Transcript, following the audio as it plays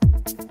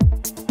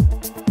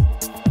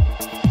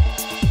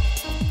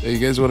Hey, you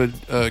guys want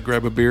to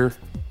grab a beer?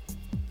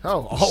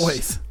 Oh,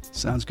 always.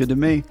 Sounds good to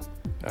me.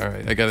 All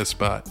right, I got a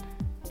spot.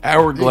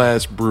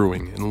 Hourglass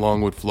Brewing in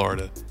Longwood,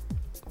 Florida.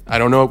 I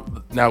don't know.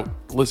 Now,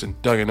 listen,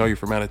 Doug, I know you're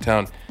from out of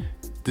town.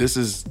 This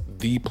is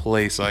the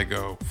place I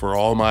go for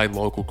all my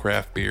local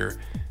craft beer.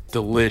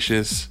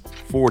 Delicious,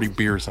 40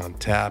 beers on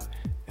tap.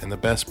 And the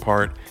best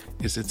part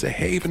is it's a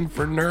haven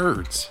for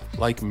nerds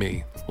like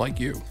me, like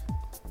you.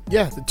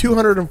 Yeah, the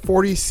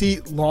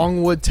 240-seat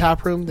Longwood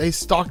tap room. They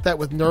stock that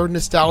with nerd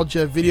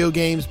nostalgia, video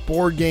games,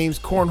 board games,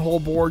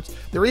 cornhole boards.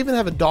 They even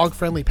have a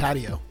dog-friendly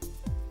patio.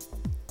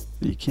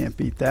 You can't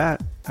beat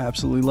that. I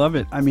absolutely love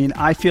it. I mean,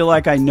 I feel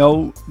like I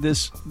know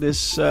this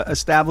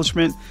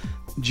establishment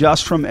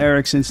just from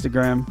Eric's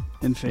Instagram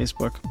and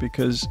Facebook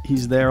because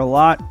he's there a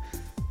lot.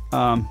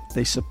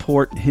 They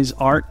support his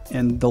art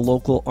and the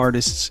local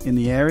artists in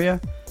the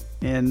area.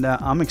 And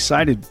I'm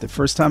excited. The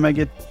first time I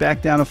get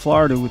back down to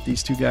Florida with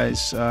these two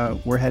guys,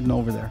 we're heading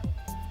over there.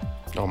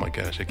 Oh my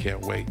gosh, I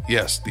can't wait.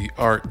 Yes, the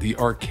art, the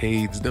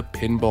arcades, the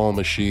pinball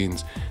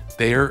machines.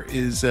 There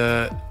is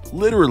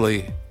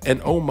literally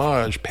an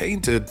homage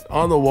painted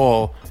on the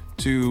wall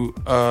to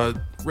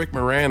Rick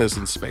Moranis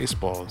in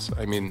Spaceballs.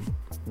 I mean,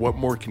 what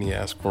more can you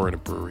ask for in a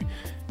brewery?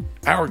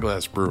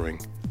 Hourglass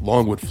Brewing,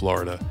 Longwood,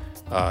 Florida.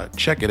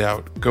 Check it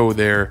out. Go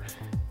there.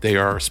 They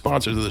are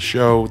sponsors of the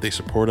show. They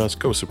support us.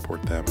 Go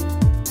support them.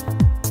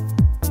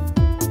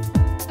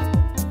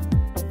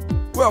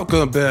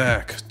 Welcome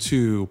back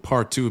to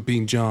part 2 of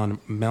Being John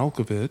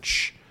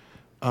Malkovich.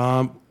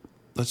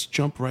 Let's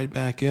jump right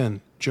back in.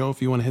 Joe,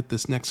 if you want to hit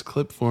this next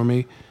clip for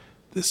me.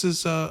 This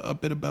is a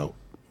bit about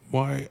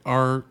why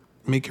our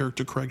main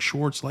character Craig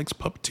Schwartz likes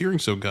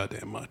puppeteering so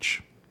goddamn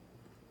much.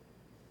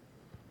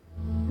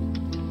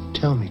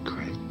 Tell me,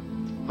 Craig,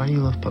 why do you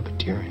love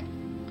puppeteering?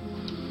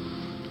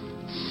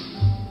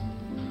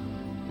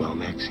 Well,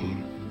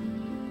 Maxine,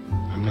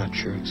 I'm not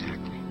sure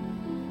exactly.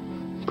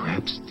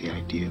 Perhaps the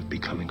idea of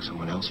becoming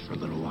someone else for a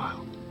little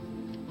while,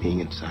 being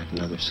inside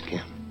another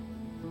skin,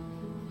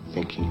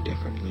 thinking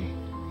differently,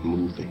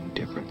 moving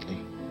differently,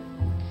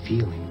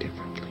 feeling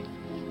differently.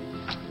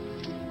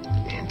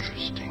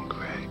 Interesting,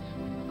 Craig.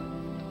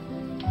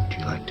 Would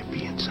you like to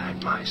be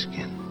inside my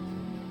skin?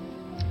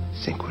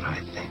 Think what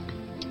I think.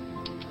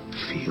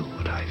 Feel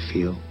what I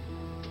feel.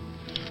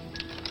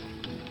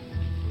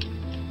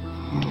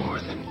 More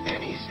than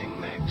anything,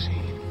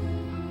 Maxine.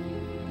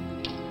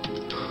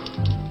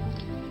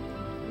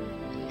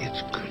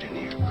 It's good in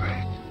here,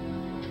 Craig.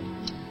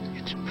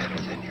 It's better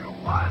than your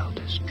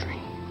wildest dreams.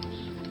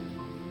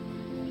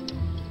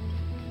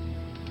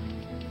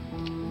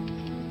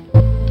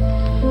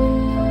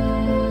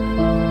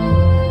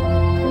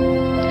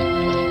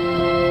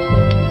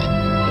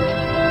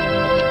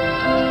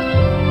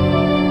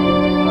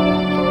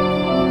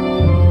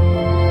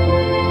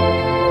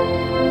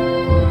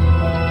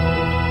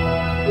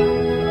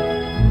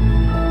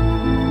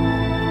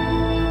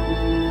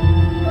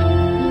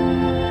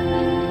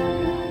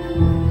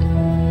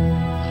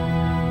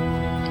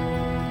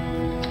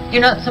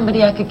 You're not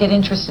somebody I could get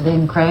interested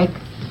in, Craig.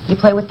 You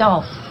play with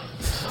dolls.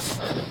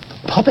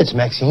 Puppets,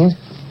 Maxine.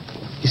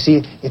 You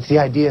see, it's the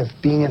idea of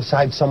being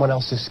inside someone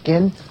else's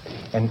skin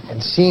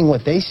and seeing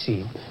what they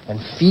see and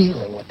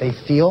feeling what they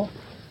feel.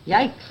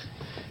 Yikes.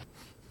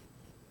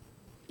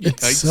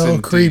 It's Yikes so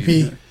indeed.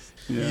 creepy.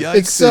 Yikes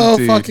It's so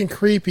indeed. fucking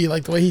creepy,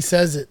 like the way he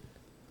says it.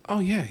 Oh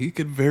yeah, he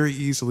could very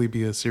easily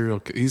be a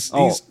serial killer. He's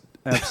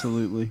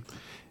Absolutely.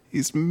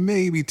 he's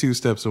maybe 2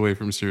 steps away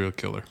from serial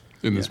killer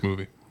in this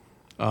movie.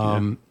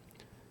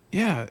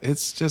 Yeah,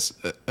 it's just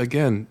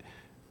again,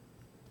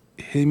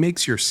 he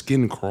makes your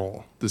skin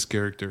crawl, this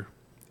character,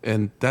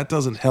 and that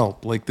doesn't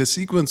help. Like the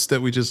sequence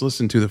that we just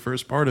listened to, the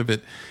first part of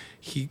it,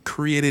 he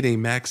created a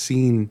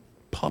Maxine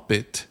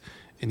puppet,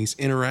 and he's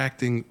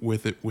interacting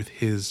with it with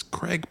his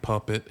Craig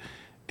puppet,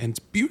 and it's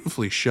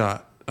beautifully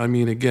shot. I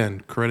mean,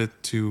 again,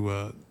 credit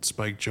to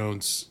Spike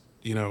Jonze.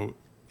 You know,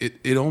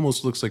 it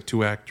almost looks like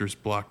 2 actors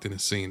blocked in a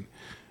scene,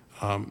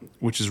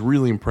 which is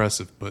really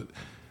impressive, but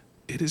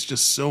it is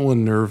just so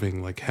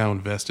unnerving, like how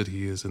invested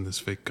he is in this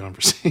fake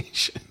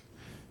conversation.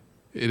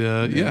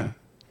 Yeah.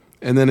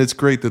 And then it's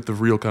great that the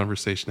real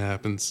conversation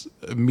happens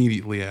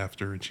immediately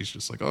after, and she's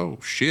just like, "Oh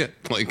shit!"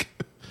 Like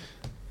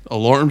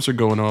alarms are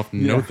going off.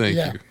 No, thank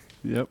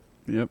you.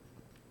 Yep.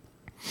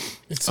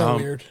 It's so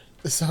weird.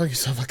 It's so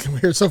fucking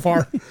weird so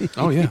far.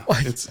 Oh yeah,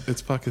 Like-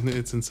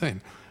 it's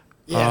insane.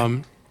 Yeah.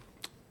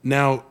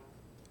 Now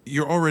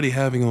you're already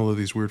having all of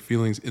these weird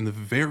feelings. In the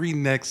very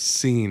next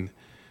scene,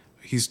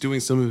 he's doing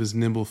some of his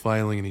nimble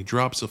filing, and he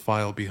drops a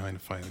file behind a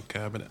filing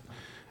cabinet.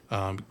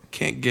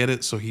 Can't get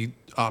it, so he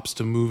opts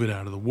to move it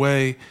out of the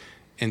way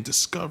and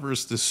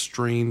discovers this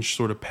strange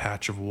sort of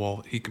patch of wall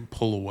that he can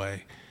pull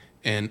away.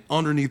 And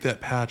underneath that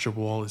patch of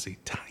wall is a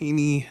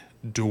tiny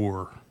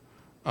door.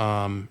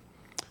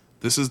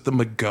 This is the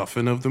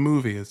MacGuffin of the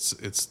movie. It's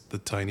the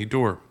tiny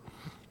door.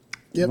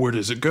 Yep. Where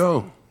does it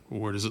go?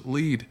 Where does it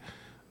lead?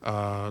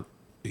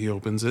 He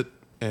opens it,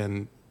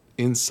 and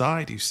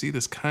inside you see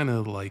this kind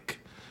of like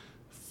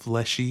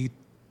fleshy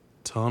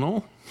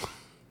tunnel.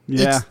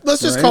 Yeah.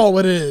 Let's just call it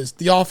what it is.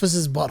 The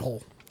Office's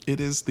butthole. It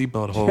is the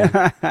butthole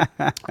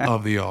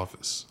of The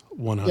Office,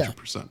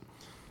 100%.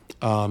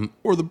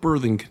 Or the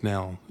birthing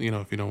canal,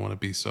 if you don't want to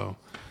be so,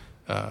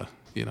 I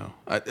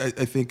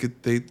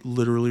think they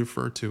literally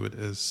refer to it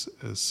as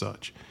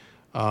such.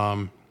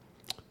 The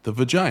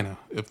vagina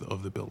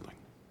of the building.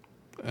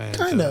 And,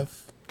 Kind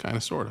of. Kind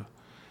of, sort of.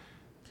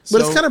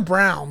 But it's kind of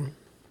brown.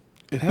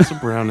 It has a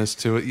brownness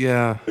to it.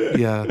 Yeah.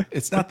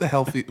 It's not the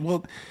healthy.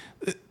 Well,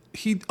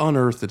 he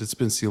unearthed it. It's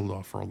been sealed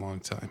off for a long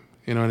time.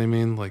 You know what I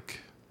mean? Like,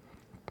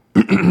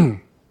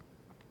 it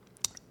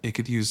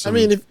could use some... I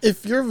mean,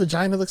 if your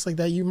vagina looks like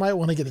that, you might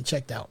want to get it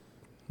checked out.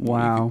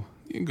 Wow.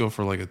 You can go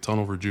for like a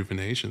tunnel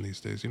rejuvenation these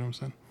days. You know what I'm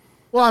saying?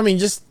 Well, I mean,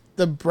 just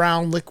the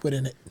brown liquid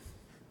in it.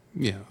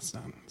 Yeah, it's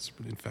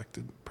been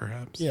infected,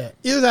 perhaps. Yeah,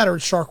 either that or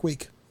it's Shark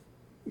Week.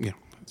 Yeah.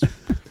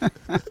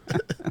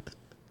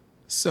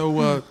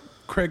 So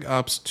Craig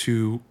opts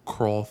to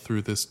crawl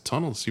through this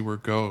tunnel to see where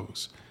it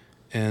goes.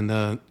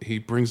 And he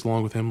brings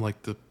along with him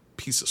like the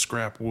piece of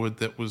scrap wood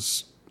that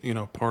was,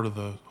 part of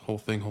the whole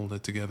thing holding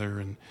it together.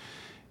 And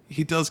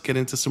he does get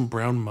into some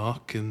brown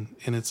muck and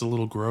it's a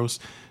little gross.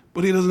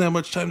 But he doesn't have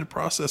much time to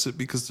process it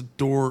because the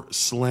door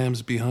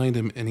slams behind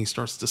him and he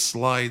starts to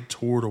slide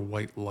toward a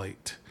white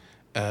light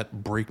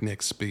at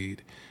breakneck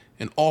speed.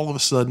 And all of a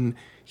sudden,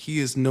 he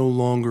is no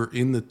longer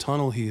in the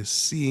tunnel. He is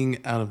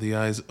seeing out of the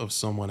eyes of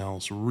someone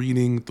else,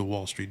 reading the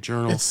Wall Street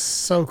Journal. It's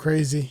so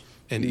crazy.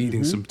 And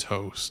eating some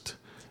toast.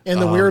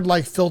 And the weird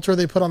filter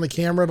they put on the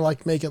camera to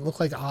make it look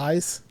like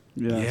eyes.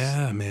 Yes.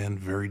 Yeah, man.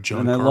 Very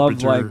John And I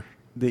Carpenter. love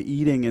the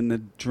eating and the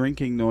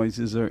drinking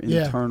noises are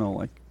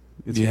internal.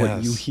 It's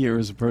what you hear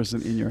as a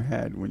person in your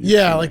head when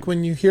you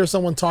when you hear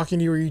someone talking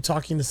to you or you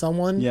talking to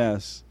someone.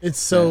 Yes. It's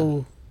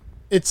so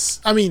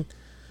just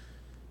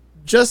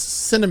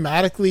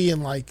cinematically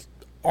and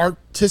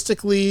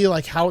artistically,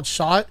 how it's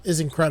shot is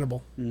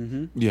incredible.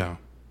 Mm-hmm. Yeah.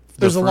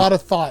 There's a lot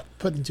of thought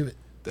put into it.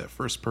 That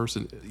first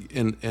person,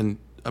 and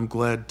I'm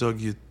glad, Doug,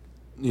 you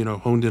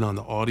honed in on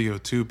the audio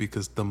too,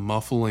 because the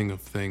muffling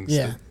of things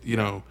that, you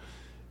don't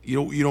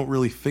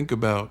really think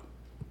about,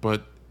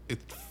 but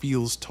it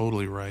feels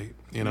totally right,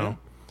 Yeah.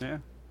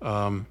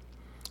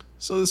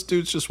 So this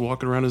dude's just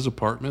walking around his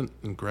apartment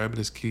and grabbing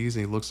his keys,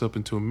 and he looks up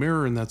into a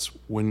mirror, and that's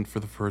when, for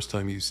the first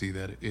time, you see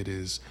that it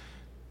is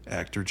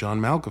actor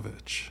John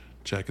Malkovich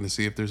checking to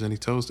see if there's any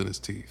toast in his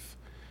teeth.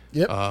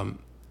 Yep.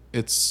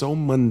 It's so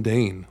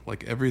mundane.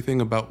 Everything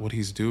about what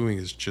he's doing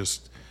is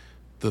just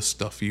the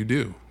stuff you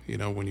do,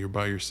 when you're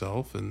by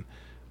yourself, and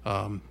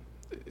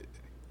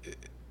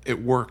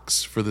it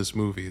works for this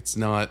movie. It's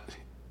not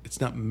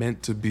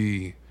meant to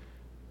be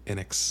an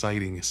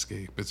exciting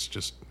escape. It's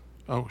just,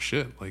 oh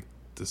shit,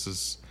 this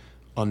is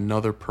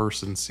another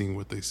person seeing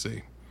what they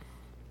see.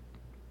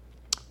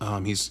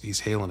 He's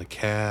hailing a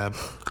cab,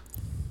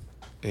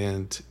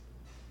 and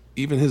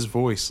even his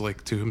voice,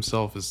 to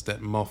himself, is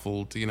that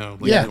muffled. You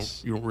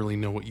don't really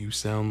know what you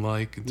sound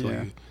like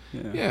until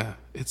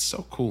it's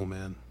so cool,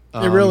 man.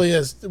 It really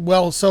is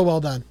so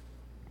well done.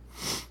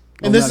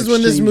 And this is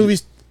when this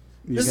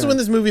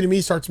movie to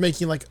me starts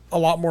making a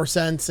lot more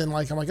sense, and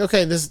I'm like,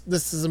 okay, this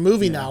is a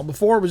movie now.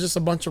 Before it was just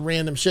a bunch of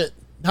random shit.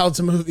 Now it's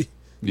a movie.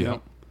 Yeah.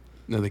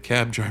 Now the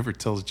cab driver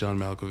tells John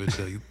Malkovich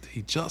that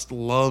he just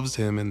loves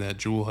him in that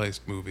jewel heist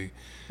movie.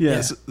 Yeah.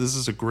 This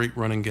is a great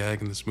running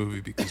gag in this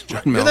movie because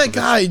John You're Malkovich... that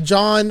guy,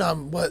 John,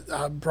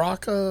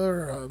 Braca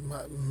or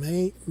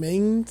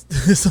Ming?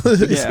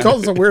 He's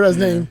called some weird ass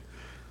name.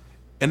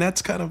 And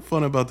that's kind of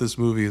fun about this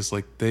movie is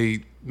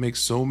they make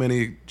so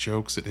many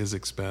jokes at his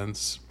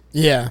expense.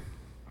 Yeah.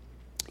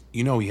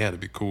 He had to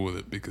be cool with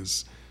it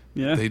because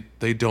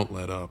they don't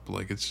let up.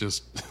 It's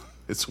just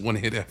it's one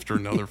hit after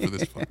another for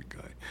this fucking guy.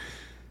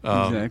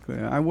 Exactly.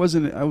 I was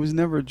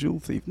never a jewel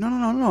thief.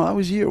 No. That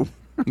was you.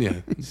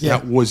 Yeah.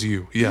 That was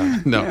you.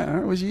 Yeah. No. Yeah,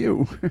 that was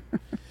you.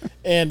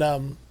 And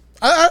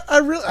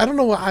I don't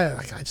know why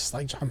I just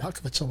like John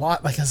Malkovich a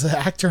lot, as an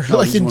actor,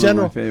 He's in one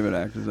general. of my favorite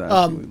actors. I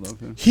absolutely love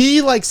him.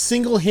 He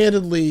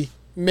single-handedly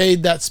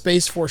made that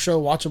Space Force show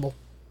watchable.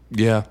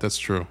 Yeah, that's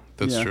true.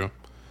 That's true.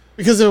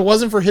 Because if it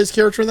wasn't for his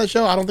character in that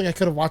show, I don't think I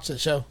could have watched that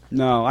show.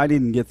 No, I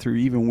didn't get through,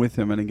 even with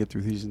him, I didn't get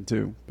through season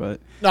 2. But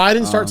no, I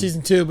didn't start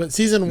season 2, but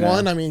season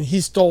 1, he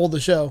stole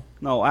the show.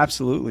 No,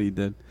 absolutely he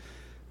did.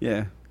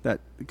 Yeah,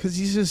 because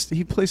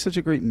he plays such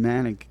a great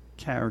manic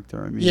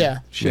character.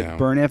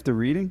 Burn After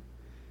Reading.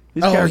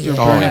 His character in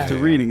Burn After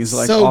Reading is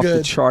so off good.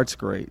 the charts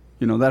great.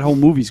 That whole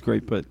movie's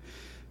great, but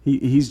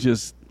he's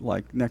just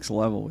next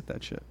level with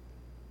that shit.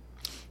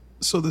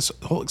 So this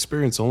whole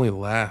experience only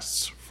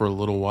lasts for a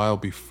little while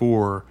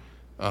before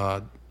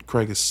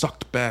Craig is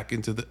sucked back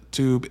into the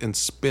tube and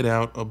spit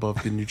out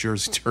above the New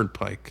Jersey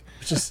Turnpike.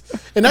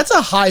 And that's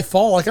a high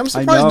fall. I'm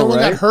surprised no one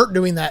got hurt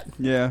doing that.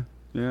 Yeah.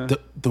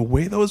 The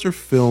way those are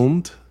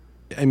filmed,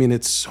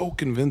 it's so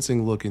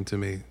convincing looking to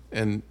me.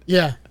 And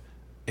yeah.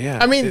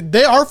 Yeah.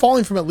 They are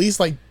falling from at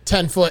least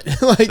 10 foot,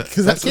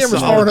 because that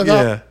camera's far enough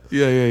up.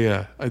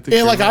 Yeah. I think.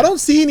 And right. I don't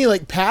see any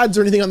pads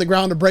or anything on the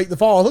ground to break the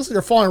fall. It looks like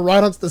they're falling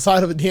right onto the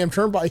side of a damn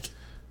turnpike.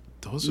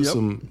 those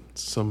are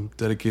some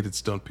dedicated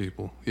stunt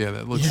people. Yeah,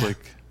 that looks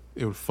like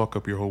it would fuck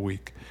up your whole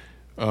week.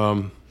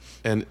 And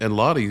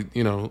Lottie,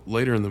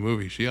 later in the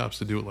movie, she opts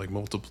to do it like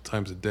multiple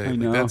times a day. I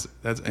know. Like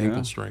that's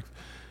ankle strength.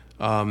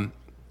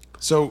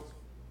 So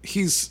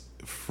he's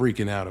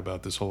freaking out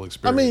about this whole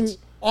experience. I mean,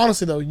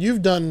 honestly though,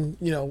 you've done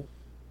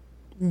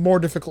more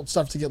difficult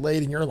stuff to get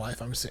laid in your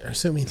life. I'm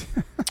assuming.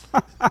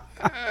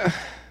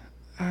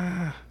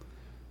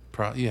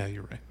 Yeah,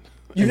 you're right.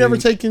 You've never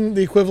taken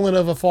the equivalent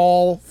of a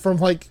fall from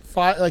like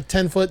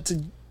 10 foot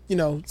to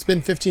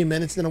spend 15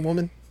 minutes in a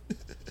woman.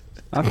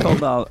 I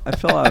fell out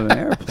of an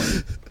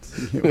airplane.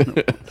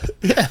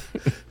 Yeah,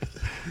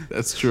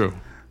 that's true.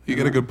 You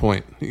got a good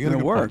point. It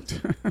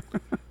worked.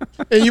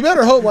 and you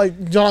better hope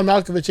like John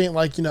Malkovich ain't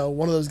like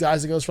one of those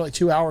guys that goes for like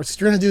 2 hours. 'Cause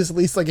you're gonna do this at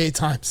least like 8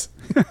 times.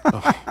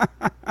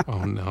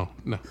 Oh no.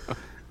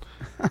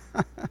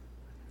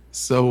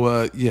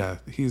 So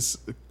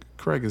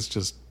Craig is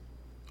just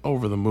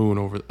over the moon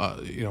over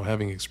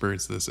having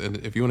experienced this. And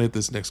if you want to hit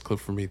this next clip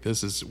for me,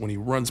 this is when he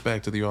runs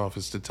back to the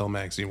office to tell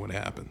Maxine what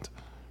happened.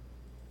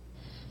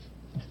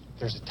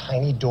 There's a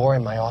tiny door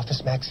in my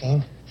office,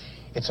 Maxine.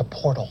 It's a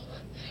portal,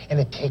 and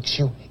it takes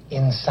you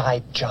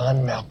inside John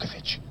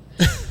Malkovich.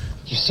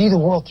 You see the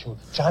world through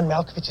John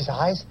Malkovich's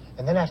eyes,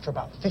 and then after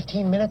about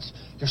 15 minutes,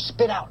 you're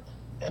spit out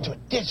into a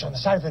ditch on the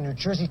side of the New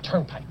Jersey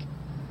Turnpike.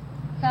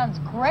 Sounds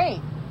great.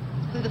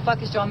 Who the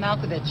fuck is John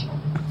Malkovich?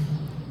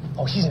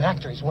 Oh, he's an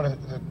actor. He's one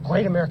of the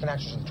great American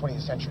actors of the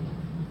 20th century.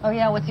 Oh,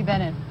 yeah, what's he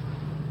been in?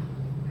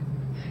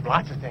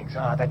 Lots of things.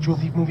 That Jewel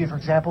Thief movie, for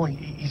example,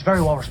 he's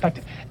very well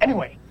respected.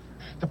 Anyway,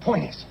 the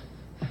point is,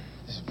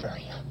 this is a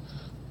very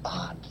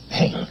odd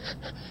thing.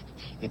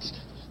 It's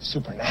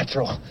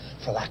supernatural,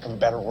 for lack of a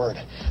better word.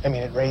 I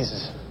mean, it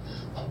raises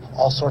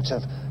all sorts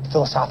of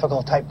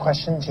philosophical type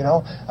questions,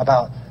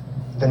 about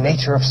the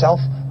nature of self,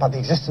 about the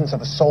existence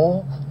of a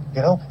soul,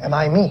 Am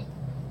I me?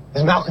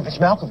 Is Malkovich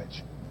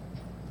Malkovich?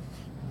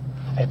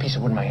 I had a piece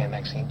of wood in my hand,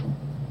 Maxine.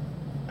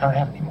 I don't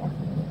have it anymore.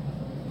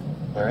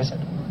 Where is it?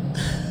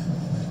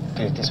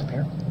 Did it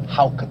disappear?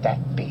 How could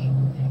that be?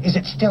 Is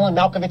it still in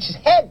Malkovich's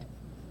head?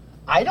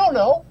 I don't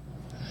know.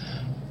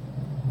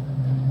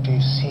 Do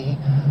you see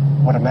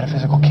what a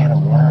metaphysical can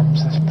of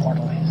worms this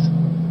portal is?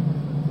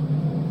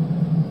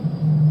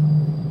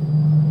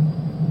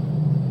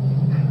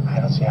 I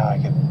don't see how I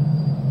could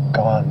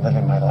go on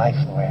living my life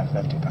the way I've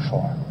lived it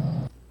before.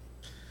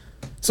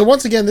 So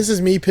once again, this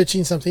is me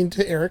pitching something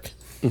to Eric.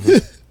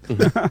 What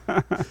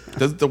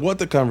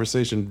the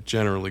conversation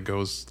generally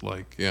goes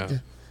like, Hey,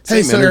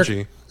 same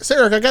energy.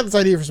 Eric, I got this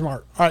idea for some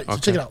art. All right, so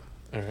check it out.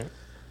 All right.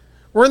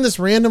 We're in this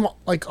random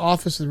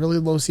office with really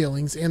low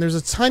ceilings, and there's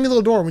a tiny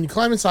little door. When you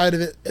climb inside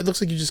of it, it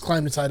looks like you just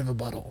climbed inside of a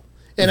butthole.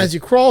 And as you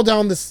crawl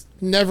down this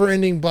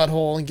never-ending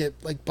butthole and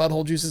get like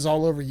butthole juices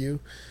all over you,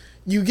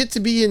 you get to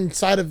be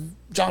inside of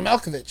John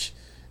Malkovich.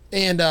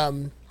 And I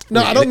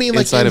don't mean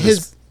like inside of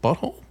his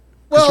butthole.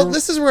 Well,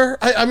 this is where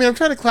I'm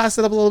trying to class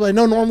it up a little bit. I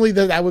know normally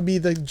that would be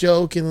the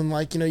joke, and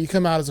then you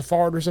come out as a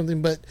fart or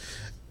something, but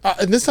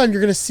and this time you're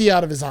going to see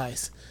out of his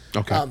eyes.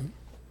 Okay.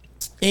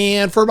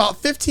 And for about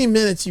 15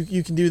 minutes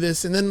you can do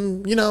this, and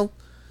then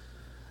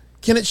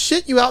can it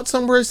shit you out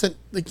somewhere that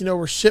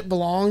where shit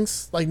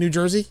belongs, like New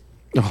Jersey?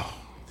 Oh,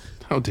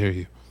 how dare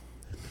you!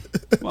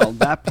 Well,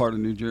 that part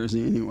of New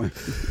Jersey, anyway.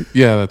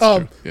 Yeah, that's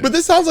true. Yeah. But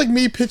this sounds like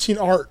me pitching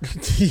art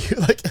to you.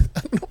 Like, I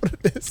don't know what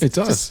it is. It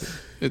does.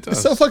 It does.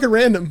 It's so fucking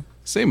random.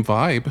 Same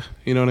vibe.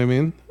 You know what I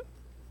mean?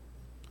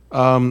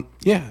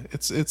 Yeah.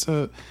 It's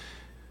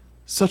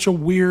such a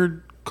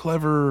weird,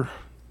 clever,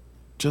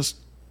 just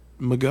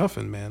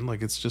MacGuffin, man.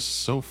 Like, it's just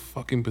so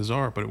fucking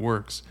bizarre, but it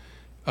works.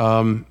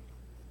 Craig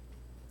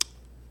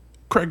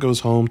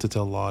goes home to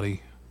tell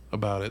Lottie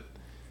about it.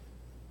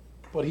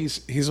 But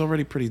he's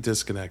already pretty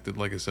disconnected,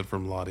 like I said,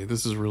 from Lottie.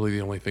 This is really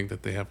the only thing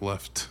that they have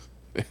left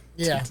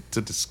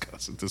to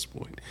discuss at this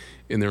point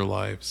in their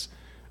lives.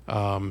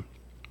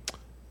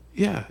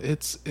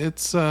 It's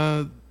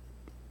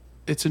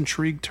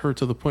intrigued her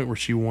to the point where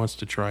she wants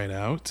to try it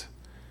out.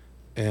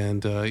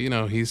 And,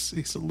 he's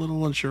a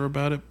little unsure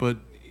about it, but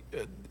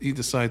he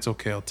decides,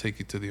 okay, I'll take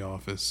you to the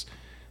office.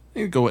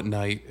 You go at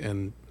night,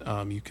 and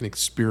you can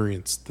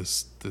experience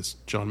this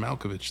John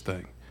Malkovich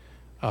thing.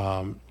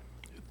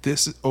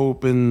 This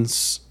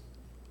opens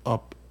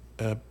up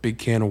a big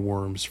can of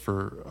worms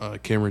for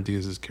Cameron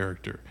Diaz's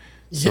character.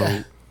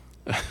 Yeah.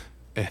 So,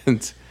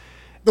 and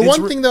the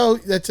one thing though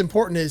that's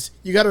important is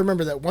you got to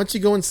remember that once you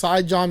go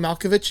inside John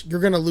Malkovich, you're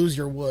gonna lose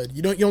your wood.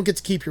 You don't get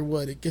to keep your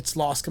wood. It gets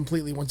lost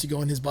completely once you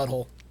go in his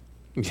butthole.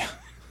 Yeah.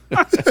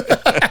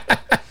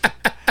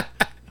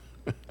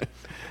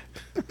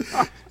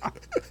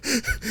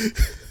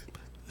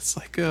 It's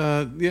like,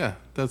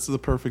 that's the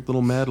perfect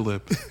little Mad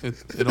Lib.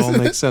 It all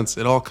makes sense.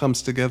 It all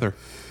comes together,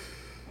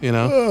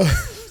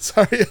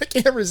 Sorry, I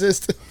can't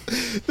resist.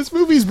 This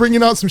movie's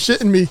bringing out some shit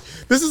in me.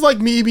 This is like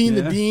me being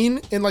the dean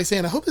and like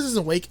saying, I hope this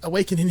doesn't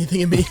awaken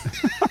anything in me.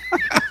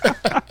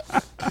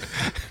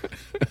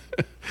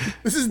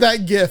 This is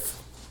that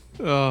gif.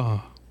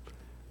 Oh.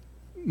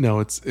 No,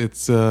 it's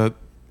it's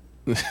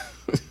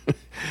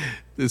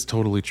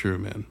totally true,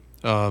 man.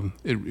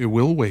 it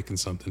will awaken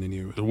something in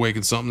you. It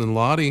awakened something in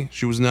Lottie.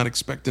 She was not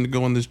expecting to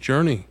go on this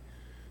journey.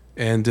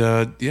 And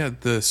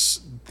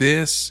this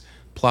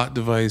plot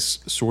device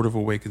sort of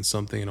awakens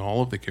something in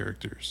all of the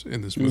characters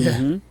in this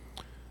movie.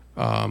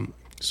 Yeah.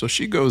 So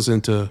she goes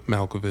into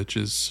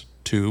Malkovich's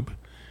tube,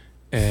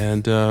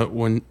 and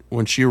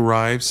when she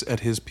arrives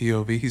at his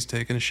POV, he's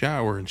taking a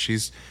shower, and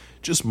she's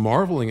just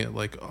marveling at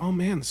like, oh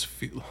man,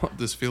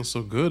 this feels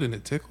so good, and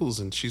it tickles,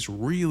 and she's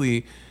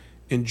really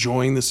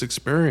enjoying this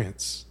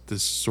experience.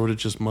 This sort of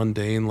just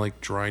mundane, like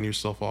drying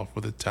yourself off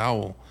with a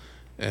towel,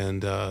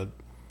 and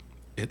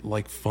it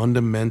like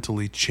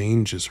fundamentally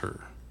changes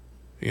her.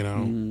 You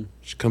know,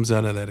 she comes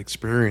out of that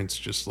experience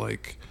just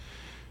like,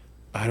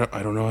 I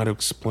don't know how to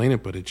explain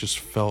it, but it just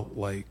felt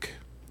like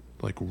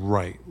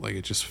right. Like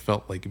it just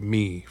felt like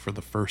me for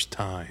the first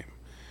time.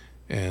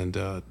 And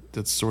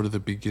that's sort of the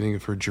beginning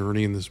of her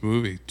journey in this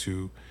movie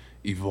to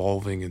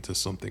evolving into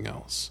something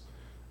else.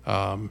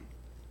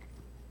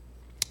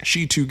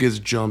 She too gets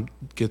dumped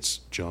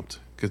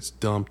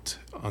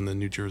on the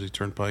New Jersey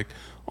Turnpike.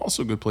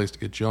 Also a good place to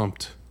get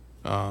jumped.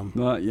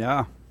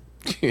 Yeah.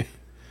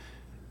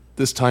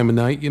 This time of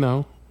night,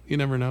 you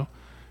never know.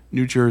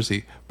 New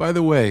Jersey. By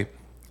the way,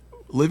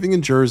 living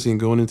in Jersey and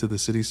going into the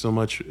city so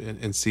much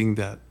and seeing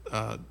that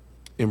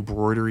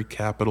embroidery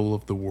capital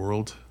of the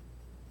world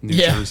New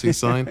Jersey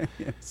sign.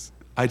 Yes.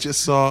 I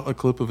just saw a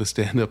clip of a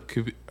stand-up.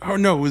 It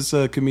was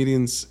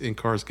comedians in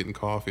cars getting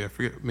coffee. I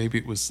forget. Maybe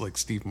it was like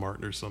Steve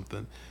Martin or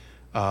something.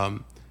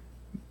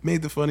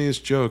 Made the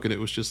funniest joke, and it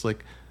was just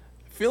like,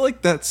 I feel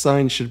like that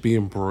sign should be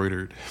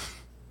embroidered.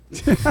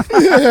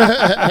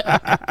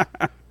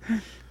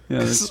 Yeah,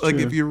 that's like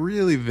true. if you're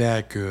really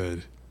that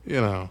good,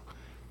 I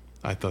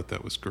thought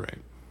that was great.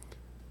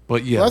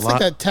 But yeah, Well, that's like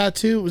that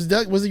tattoo. Was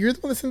it you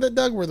the one that sent that,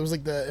 Doug? Where there was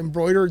like the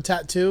embroidered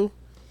tattoo?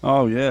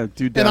 Oh yeah,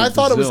 dude. And I down in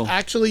thought it was Brazil.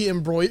 actually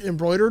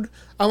embroidered.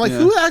 I'm like, Yeah.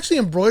 who actually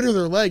embroidered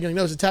their leg? And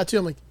no, it's a tattoo.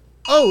 I'm like,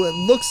 oh, it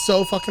looks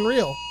so fucking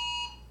real.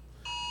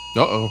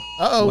 Uh-oh.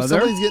 Weather?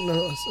 Somebody's getting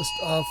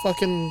a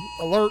fucking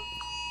alert.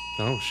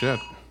 Oh shit.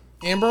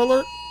 Amber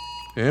alert?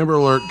 Amber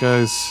alert,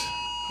 guys.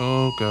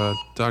 Oh god,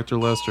 Dr.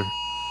 Lester.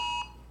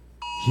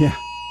 Yeah.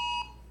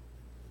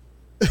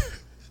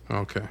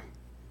 Okay,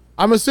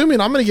 I'm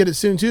assuming I'm going to get it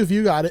soon too if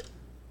you got it.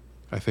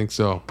 I think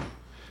so.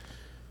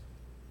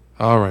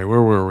 All right,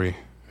 where were we?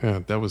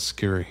 Yeah, that was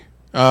scary.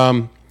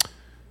 Lottie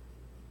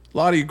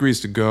agrees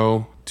to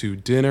go to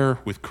dinner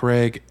with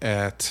Craig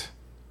at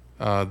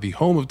the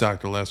home of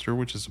Dr. Lester,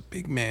 which is a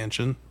big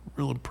mansion,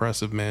 real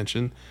impressive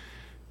mansion.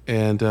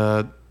 And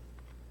I'm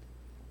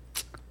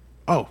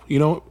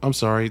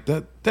sorry,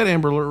 that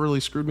Amber Alert really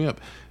screwed me up.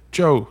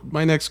 Joe,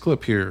 my next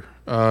clip here.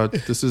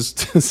 This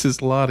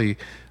is Lottie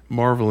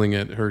marveling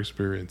at her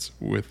experience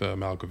with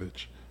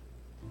Malkovich.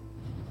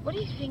 What do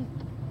you think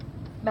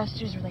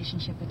Lester's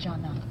relationship with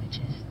John Malkovich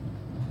is?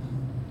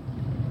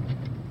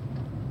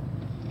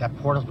 That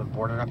portal's been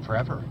boarded up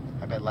forever.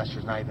 I bet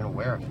Lester's not even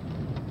aware of it.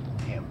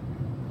 Him.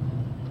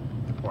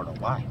 The portal.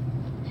 Why?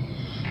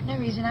 No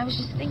reason. I was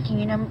just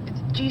thinking,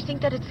 do you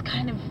think that it's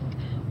kind of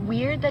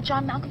weird that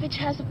John Malkovich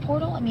has a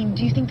portal? I mean,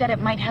 do you think that it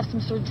might have some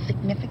sort of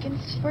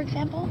significance, for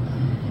example?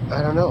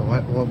 I don't know.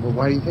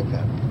 Why do you think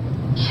that?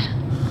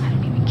 I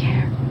don't even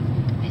care.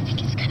 I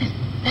think it's kind of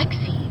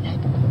sexy that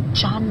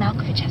John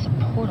Malkovich has a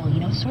portal,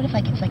 sort of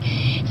like it's like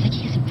he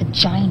has a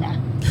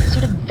vagina. It's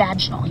sort of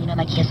vaginal,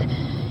 like he has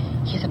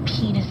a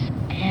penis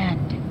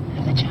and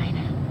a vagina.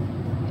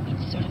 I mean,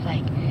 sort of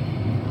like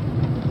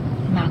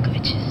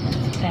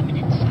Malkovich's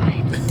feminine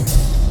side.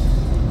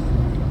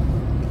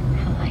 I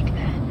like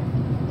that.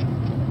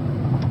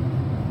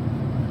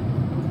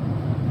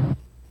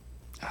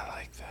 I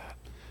like that.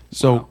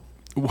 So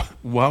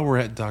while we're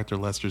at Dr.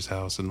 Lester's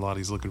house and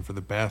Lottie's looking for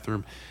the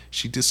bathroom,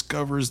 she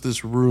discovers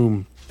this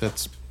room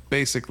that's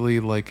basically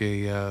like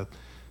a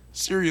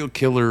serial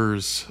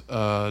killer's.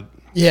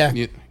 Yeah.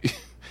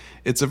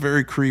 It's a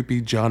very creepy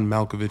John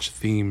Malkovich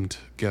themed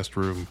guest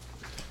room.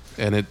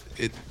 And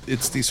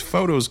it's these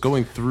photos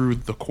going through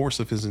the course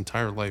of his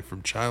entire life,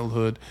 from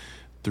childhood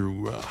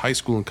through high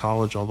school and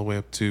college, all the way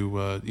up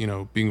to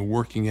being a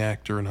working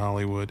actor in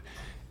Hollywood.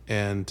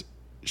 And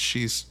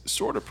she's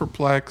sort of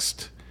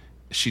perplexed.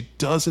 She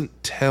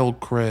doesn't tell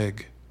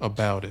Craig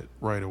about it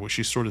right away.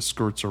 She sort of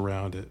skirts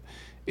around it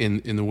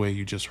in the way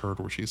you just heard,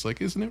 where she's like,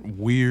 isn't it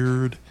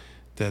weird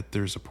that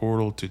there's a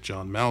portal to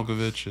John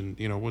Malkovich, and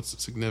what's the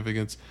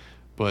significance?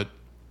 But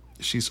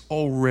she's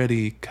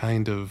already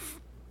kind of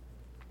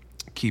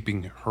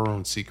keeping her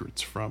own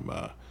secrets from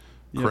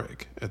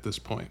Craig at this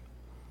point.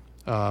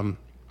 And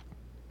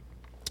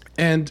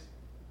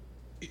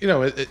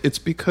it's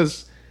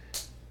because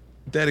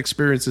that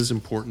experience is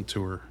important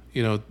to her.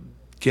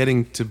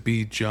 Getting to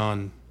be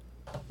John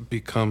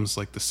becomes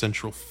like the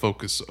central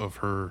focus of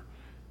her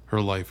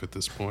life at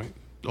this point,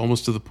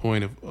 almost to the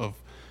point of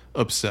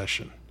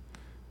obsession.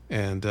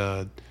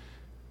 And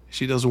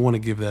she doesn't want to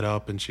give that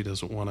up, and she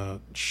doesn't want to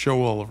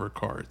show all of her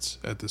cards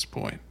at this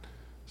point.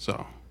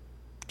 So,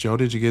 Joe,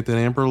 did you get that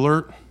Amber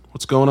Alert?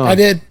 What's going on? I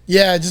did.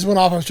 Yeah, it just went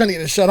off. I was trying to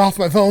get it shut off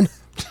my phone.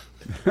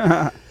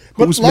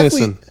 Who's luckily,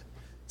 missing?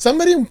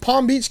 Somebody in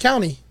Palm Beach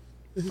County.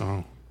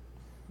 Oh.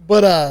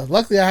 But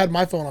luckily I had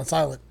my phone on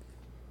silent.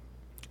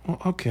 Well,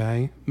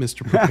 okay,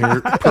 Mr.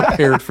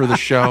 Prepared for the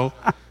show.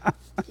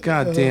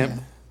 God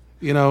damn.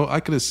 You know, I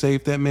could have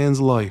saved that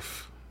man's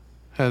life.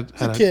 It's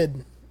a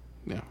kid.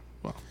 Yeah,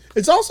 well.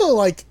 It's also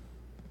like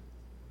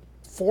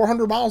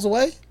 400 miles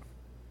away.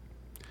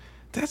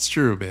 That's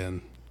true,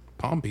 man.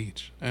 Palm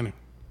Beach. Anyway.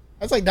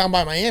 That's like down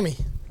by Miami.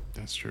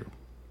 That's true.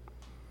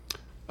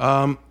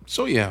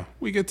 So yeah,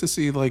 we get to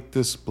see like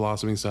this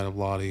blossoming side of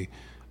Lottie,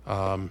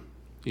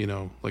 you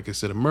know, like I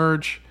said,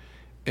 emerge.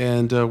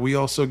 And we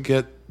also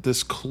get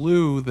this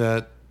clue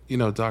that, you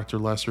know, Dr.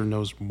 Lester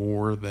knows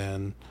more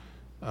than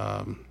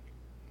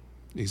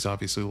he's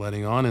obviously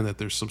letting on, and that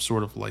there's some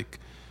sort of like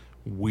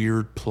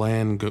weird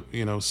plan,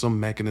 you know, some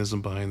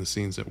mechanism behind the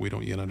scenes that we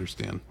don't yet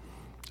understand.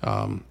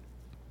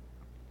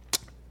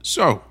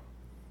 So,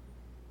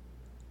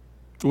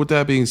 with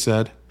that being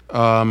said,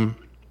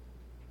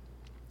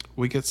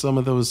 we get some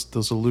of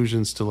those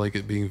allusions to like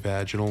it being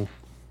vaginal,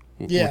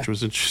 which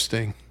was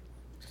interesting.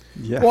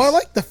 Yes. Well, I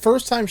like the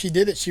first time she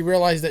did it, she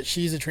realized that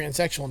she's a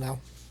transsexual now.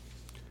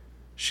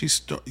 She's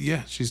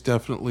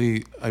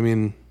definitely, I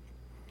mean,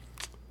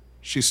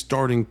 she's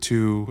starting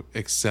to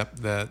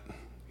accept that,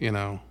 you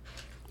know.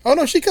 Oh,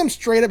 no, she comes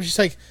straight up. She's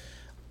like,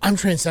 I'm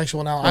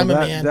transsexual now. I'm a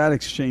man. That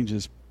exchange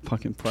is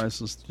fucking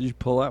priceless. Did you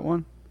pull that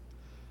one?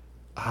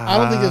 I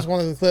don't think it's one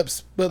of the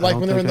clips, but like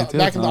when they were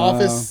back in the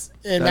office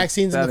and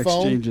Maxine's in the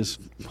phone. That exchange is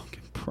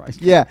fucking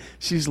priceless. Yeah,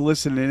 she's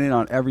listening in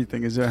on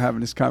everything as they're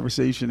having this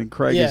conversation, and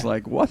Craig is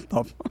like, what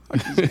the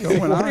fuck is going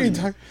what on? Are you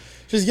talking?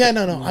 She's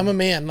no, I'm a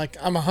man. Like,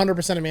 I'm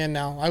 100% a man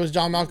now. I was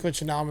John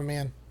Malkovich, and now I'm a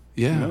man.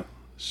 Yeah. Yep.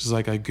 She's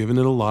like, I've given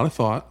it a lot of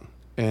thought,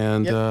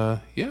 and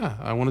yeah,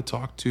 I want to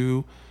talk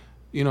to,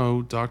 you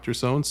know, Dr.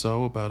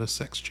 So-and-so about a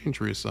sex change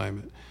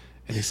reassignment.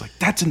 And he's like,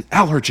 that's an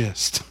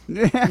allergist.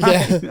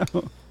 Yeah.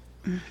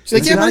 She's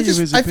like,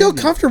 yeah, I feel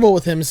comfortable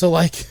with him, so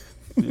like.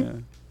 Yeah.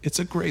 It's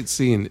a great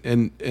scene,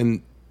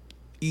 and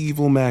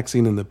evil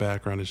Maxine in the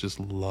background is just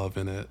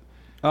loving it.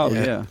 Oh,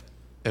 yeah.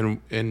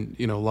 And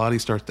you know, Lottie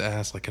starts to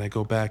ask, like, can I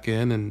go back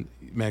in? And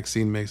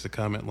Maxine makes a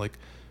comment like,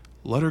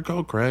 let her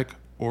go, Craig.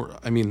 Or,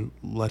 I mean,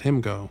 let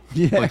him go.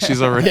 Yeah. Like,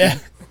 she's already... Yeah.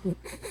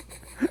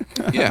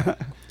 Yeah.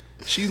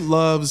 She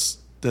loves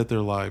that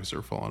their lives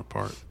are falling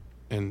apart.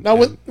 And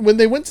now, when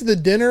they went to the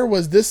dinner,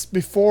 was this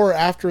before or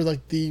after,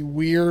 like, the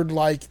weird,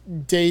 like,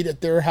 date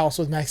at their house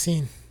with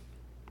Maxine?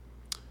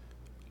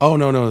 Oh,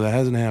 no, that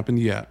hasn't happened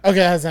yet. Okay,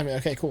 that hasn't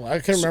happened. Okay, cool. I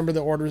couldn't remember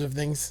the orders of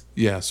things.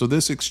 Yeah, so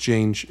this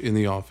exchange in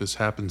the office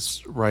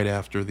happens right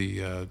after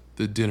the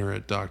dinner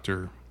at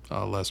Dr.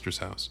 Lester's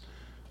house.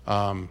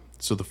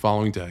 So the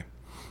following day.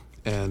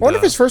 And, I wonder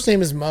if his first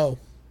name is Mo.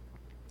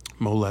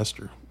 Mo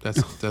Lester.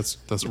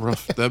 That's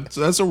rough.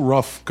 That's a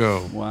rough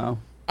go. Wow.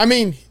 I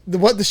mean,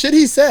 the shit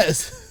he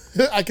says,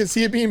 I can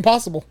see it being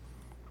possible.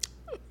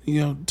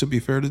 You know, to be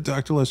fair to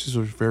Dr. Lester,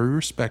 he's very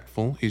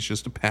respectful. He's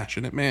just a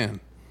passionate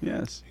man.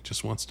 Yes. He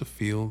just wants to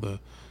feel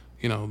the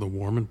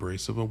warm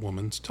embrace of a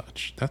woman's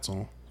touch. That's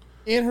all.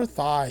 And her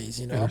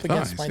thighs, up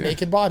against my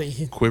naked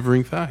body.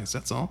 Quivering thighs.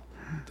 That's all.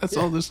 That's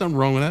all. There's nothing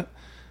wrong with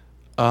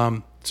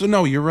that. So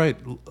no, you're right.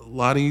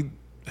 Lottie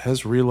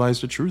has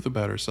realized the truth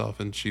about herself,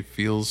 and she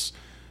feels,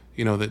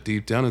 that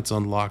deep down it's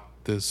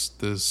unlocked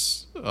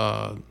this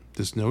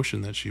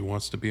notion that she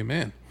wants to be a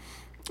man.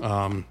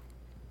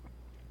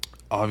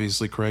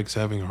 Obviously, Craig's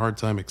having a hard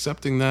time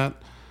accepting that,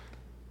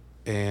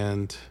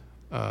 and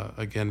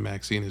again,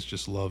 Maxine is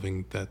just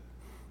loving that,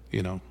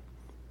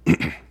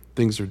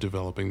 things are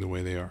developing the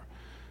way they are.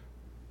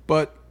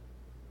 But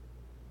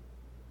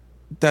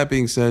that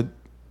being said,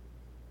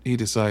 he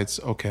decides,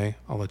 okay,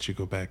 I'll let you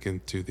go back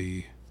into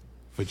the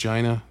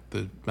vagina,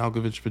 the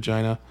Malkovich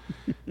vagina.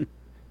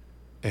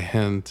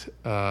 And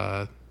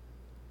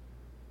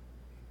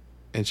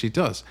she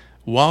does.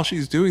 While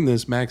she's doing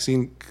this,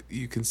 Maxine,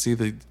 you can see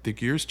the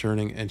gears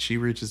turning, and she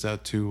reaches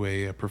out to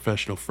a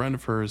professional friend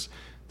of hers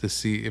to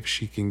see if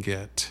she can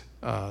get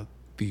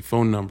the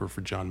phone number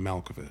for John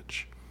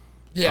Malkovich.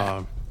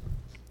 Yeah.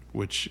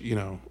 Which,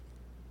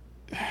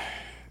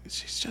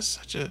 she's just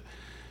such a...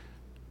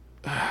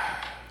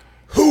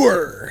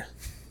 Hooer.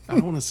 I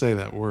don't want to say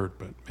that word,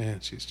 but man,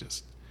 she's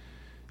just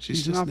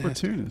an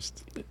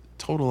opportunist. Nasty.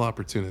 Total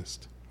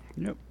opportunist.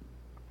 Yep.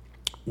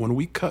 When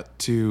we cut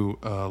to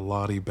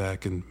Lottie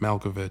back in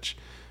Malkovich,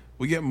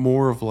 we get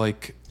more of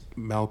like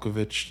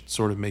Malkovich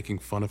sort of making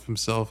fun of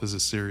himself as a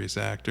serious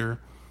actor.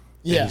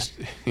 Yeah.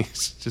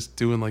 He's just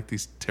doing like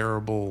these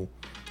terrible,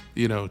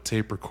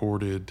 tape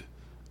recorded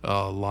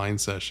line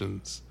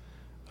sessions.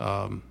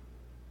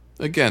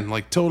 Again,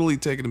 like totally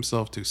taking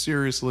himself too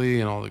seriously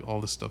and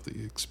all the stuff that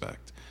you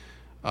expect.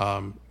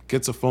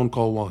 Gets a phone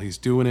call while he's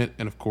doing it,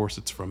 and of course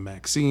it's from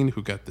Maxine,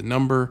 who got the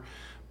number.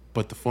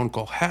 But the phone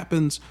call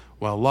happens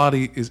while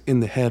Lottie is in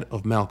the head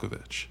of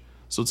Malkovich.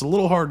 So it's a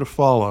little hard to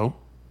follow,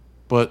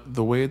 but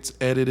the way it's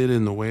edited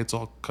and the way it's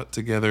all cut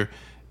together,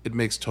 it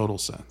makes total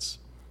sense.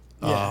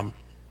 Yeah.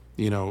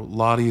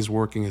 Lottie is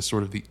working as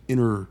sort of the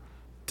inner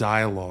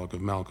dialogue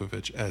of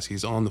Malkovich as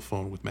he's on the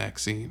phone with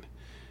Maxine.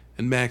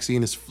 And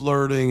Maxine is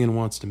flirting and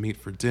wants to meet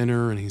for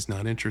dinner, and he's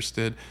not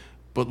interested.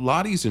 But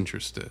Lottie's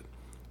interested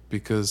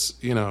because,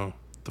 the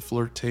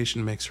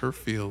flirtation makes her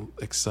feel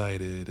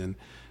excited. And,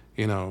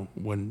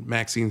 when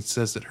Maxine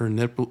says that her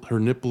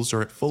nipples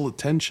are at full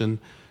attention,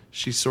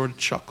 she sort of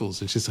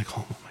chuckles and she's like,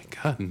 oh my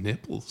God,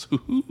 nipples.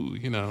 Ooh,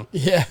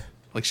 Yeah.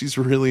 Like she's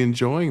really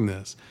enjoying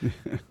this.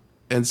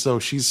 And so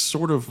she's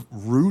sort of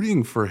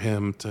rooting for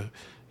him to,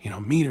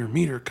 meet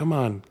her, come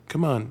on.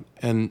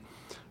 And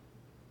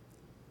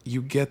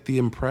you get the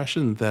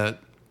impression that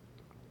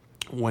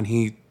when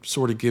he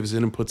sort of gives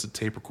in and puts a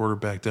tape recorder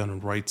back down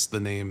and writes the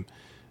name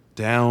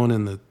down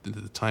and the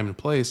time and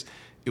place,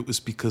 it was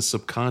because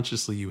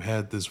subconsciously you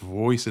had this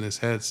voice in his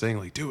head saying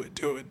like, do it.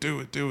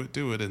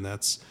 And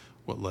that's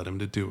what led him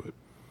to do it,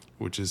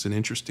 which is an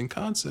interesting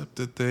concept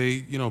that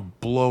they,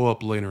 blow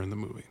up later in the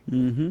movie.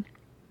 Mm-hmm.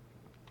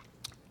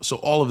 So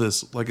all of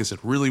this, like I said,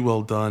 really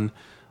well done.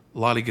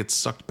 Lottie gets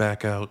sucked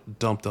back out,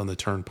 dumped on the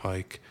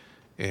turnpike,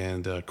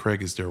 and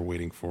Craig is there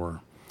waiting for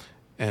her.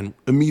 And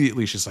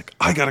immediately she's like,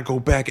 I got to go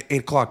back at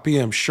 8:00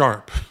 p.m.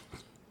 sharp.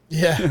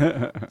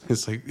 Yeah.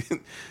 It's like,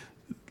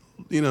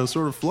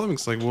 sort of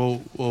Fleming's like,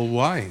 well,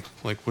 why?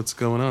 Like, what's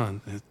going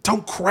on?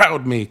 Don't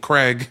crowd me,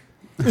 Craig.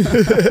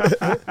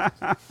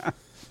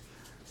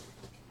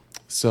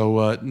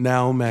 So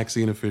now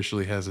Maxine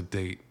officially has a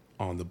date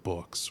on the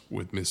books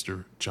with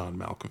Mr. John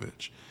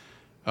Malkovich.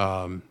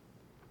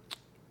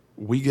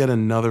 We get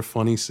another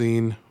funny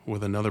scene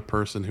with another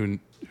person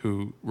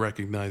who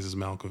recognizes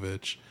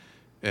Malkovich.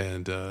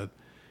 And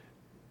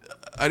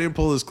I didn't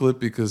pull this clip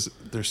because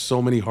there's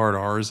so many hard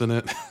R's in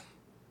it.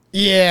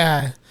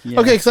 Yeah.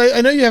 Okay, because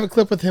I know you have a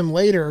clip with him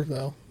later,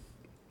 though.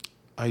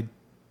 I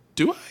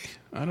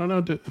don't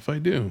know if I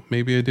do.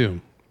 Maybe I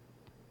do.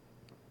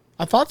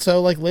 I thought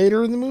so, like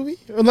later in the movie?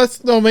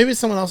 Maybe it's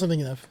someone else I'm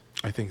thinking of.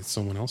 I think it's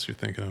someone else you're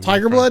thinking of.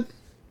 Tiger Blood?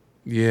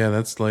 Yeah,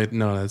 that's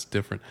that's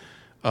different.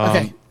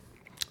 Okay.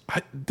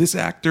 This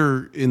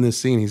actor in this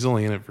scene, he's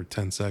only in it for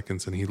 10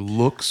 seconds, and he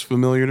looks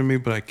familiar to me,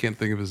 but I can't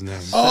think of his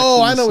name.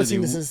 Oh, I know what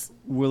scene this is.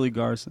 Willie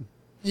Garson.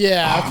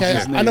 Yeah,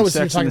 okay. I know what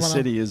scene you're Sex talking and the about.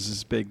 City is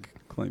his big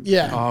claim.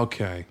 Yeah.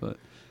 Okay. But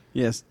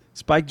yes,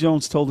 Spike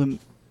Jonze told him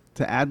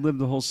to ad-lib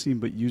the whole scene,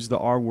 but use the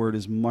R word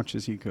as much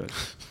as he could.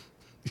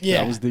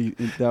 Yeah.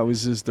 That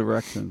was his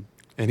direction.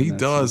 And he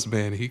does,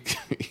 man. He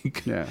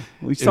yeah.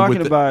 Well, he's talking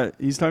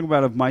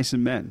about Of Mice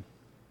and Men,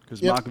 because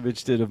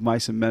Malkovich did Of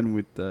Mice and Men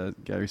with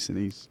Gary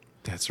Sinise.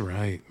 That's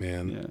right,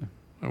 man. Yeah.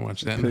 I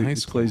watched that in high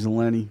school. Plays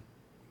Lenny.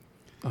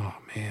 Oh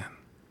man.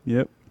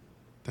 Yep.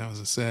 That was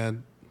a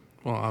sad.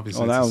 Well,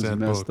 obviously, that it's a was sad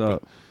messed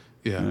book, up.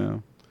 But yeah.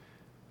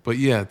 But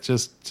yeah,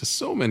 just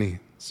so many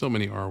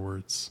R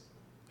words,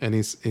 and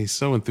he's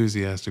so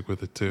enthusiastic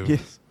with it too.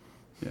 Yes.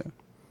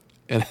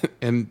 Yeah.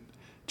 And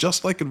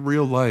just like in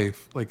real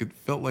life, like it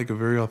felt like a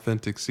very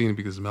authentic scene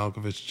because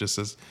Malkovich just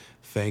says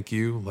thank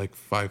you like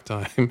 5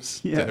 times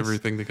to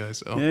everything the guy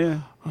says.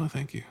 Oh,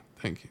 thank you.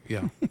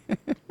 Yeah.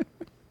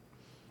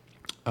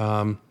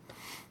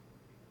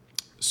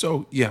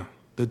 So yeah,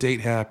 the date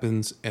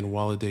happens, and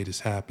while the date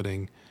is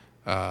happening,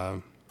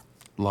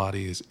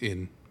 Lottie is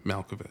in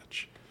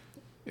Malkovich,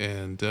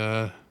 and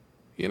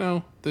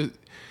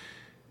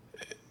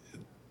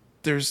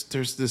there's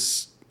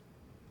this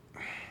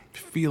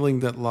feeling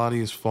that Lottie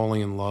is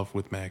falling in love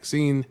with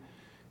Maxine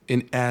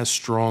in as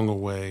strong a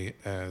way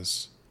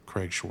as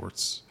Craig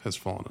Schwartz has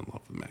fallen in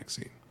love with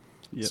Maxine.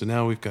 Yep. So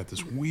now we've got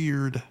this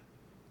weird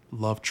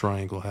love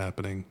triangle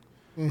happening.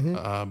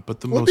 Mm-hmm.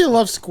 But would it be a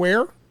love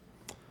square?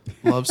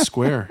 Love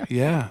square,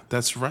 yeah,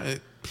 that's right.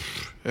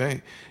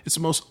 Hey, it's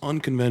the most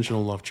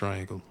unconventional love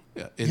triangle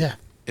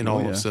in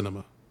all of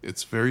cinema.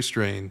 It's very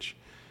strange.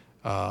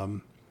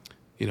 The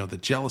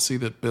jealousy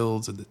that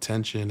builds and the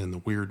tension and the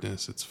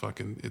weirdness.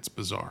 It's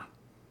bizarre.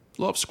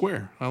 Love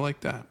square. I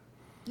like that.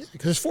 Yeah,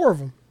 because there's 4 of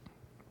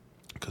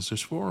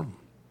them.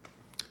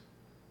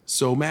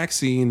 So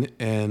Maxine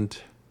and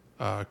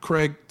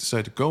Craig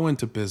decide to go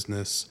into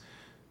business,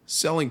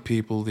 selling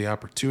people the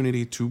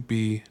opportunity to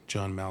be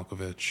John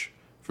Malkovich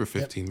for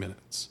 15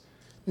 minutes.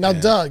 Now,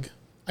 Doug,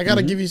 I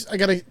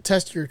gotta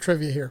test your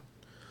trivia here.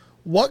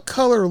 What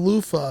color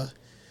loofah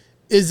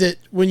is it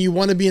when you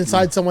want to be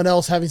inside someone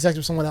else having sex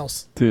with someone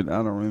else? Dude, I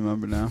don't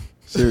remember now.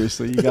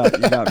 Seriously, you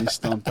got me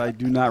stumped. I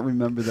do not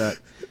remember that.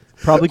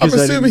 Probably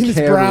because I didn't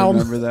care to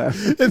remember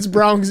that. It's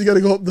brown because you got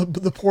to go up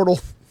the portal.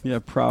 Yeah,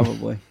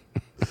 probably.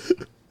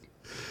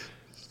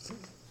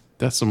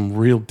 That's some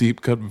real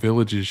deep cut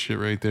Villages shit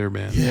right there,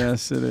 man.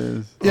 Yes, it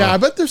is. Yeah, I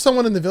bet there's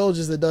someone in the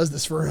Villages that does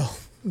this for real.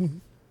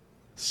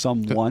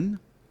 Someone?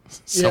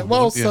 Yeah,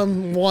 well,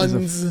 some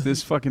ones.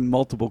 There's fucking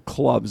multiple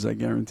clubs, I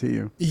guarantee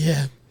you.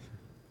 Yeah.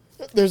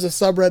 There's a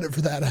subreddit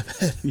for that, I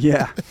bet.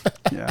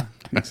 Yeah,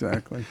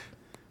 exactly.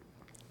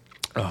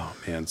 Oh,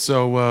 man.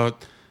 So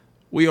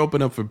we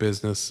open up for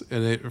business,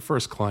 and our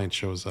first client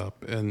shows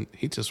up, and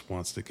he just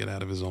wants to get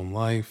out of his own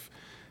life.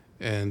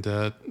 And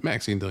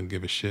Maxine doesn't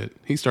give a shit.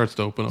 He starts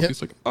to open up. Yep.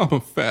 He's like, I'm a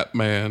fat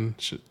man.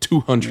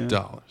 $200.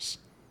 Yeah.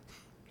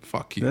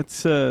 Fuck you.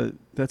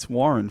 That's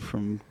Warren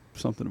from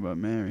Something About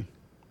Mary.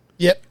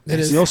 Yep, it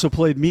is. He also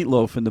played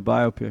Meatloaf in the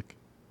biopic.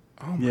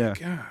 Oh my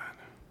god.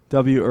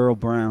 W. Earl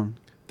Brown.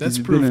 That's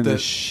He's proof been in that a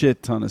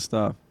shit ton of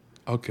stuff.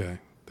 Okay,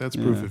 that's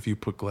proof if you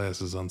put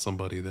glasses on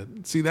somebody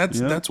that. See,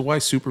 that's why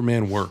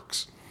Superman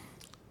works.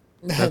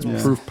 That's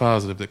proof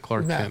positive that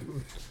Clark Kent.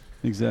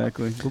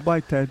 Exactly.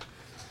 Goodbye, Ted.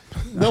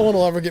 No one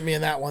will ever get me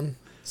in that one.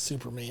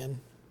 Superman.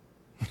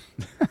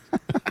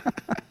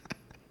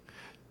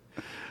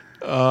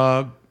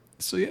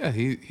 So yeah,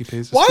 he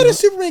pays. Why does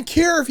Superman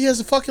care if he has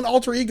a fucking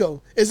alter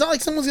ego? It's not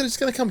like someone's just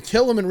gonna come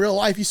kill him in real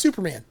life. He's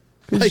Superman.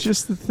 It's Like,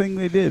 just the thing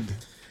they did.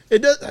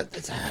 it does.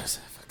 It's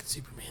fucking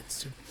Superman.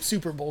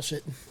 Super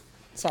bullshit.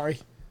 Sorry.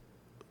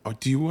 Oh,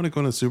 do you want to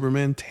go on a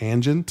Superman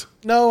tangent?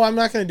 No, I'm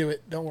not gonna do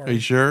it. Don't worry. Are you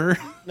sure?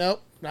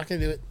 Nope, not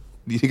gonna do it.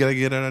 You gotta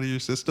get it out of your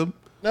system.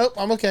 Nope,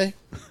 I'm okay.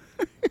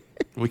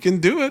 We can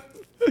do it.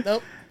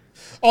 Nope.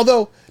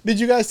 Although, did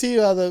you guys see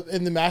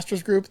in the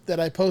Masters group that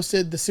I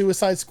posted the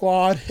Suicide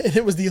Squad and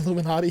it was the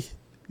Illuminati?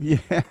 Yeah.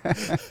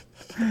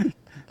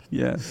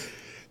 Yes.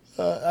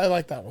 I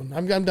like that one.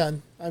 I'm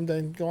done. I'm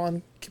done. Go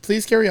on.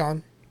 Please carry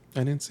on. I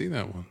didn't see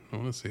that one. I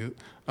want to see it.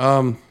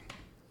 I'll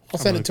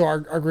send it to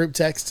our group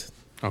text.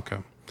 Okay.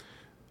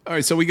 All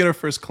right. So we get our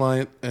first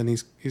client, and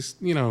he's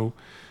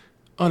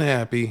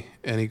unhappy,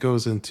 and he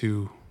goes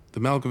into the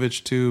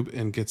Malkovich tube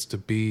and gets to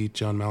be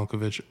John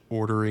Malkovich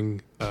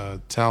ordering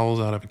towels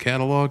out of a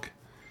catalog.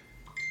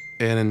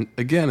 And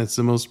again, it's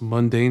the most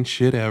mundane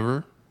shit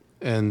ever,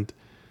 and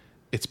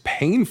it's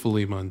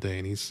painfully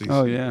mundane. He's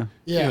Yeah.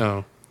 You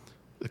know,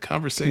 the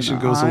conversation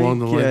goes along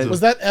the lines of, Was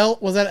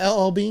that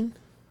LL Bean?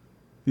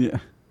 Yeah.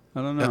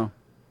 I don't know.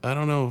 I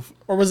don't know if,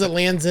 Or was it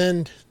Land's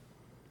End?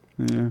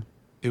 Yeah.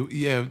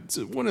 it's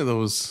one of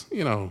those,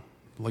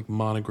 like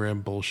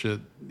monogram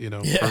bullshit,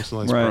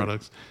 personalized Right.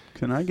 products.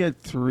 Can I get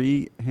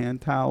 3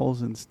 hand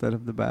towels instead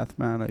of the bath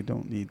mat? I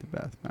don't need the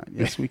bath mat.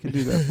 Yes, we can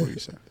do that for you,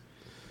 sir.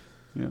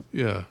 Yeah.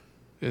 Yeah.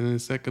 And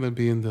is that going to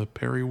be in the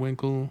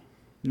periwinkle?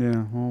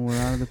 Yeah. Well, we're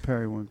out of the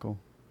periwinkle.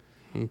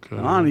 Okay.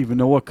 I don't even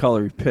know what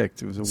color he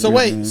picked. It was a So weird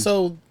wait, name.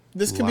 so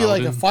this could be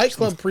like a Loudon? Fight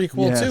Club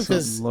prequel Yeah, too,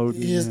 because something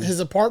Loudon, his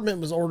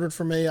apartment was ordered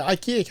from a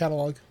IKEA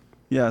catalog.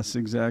 Yes,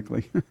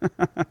 exactly.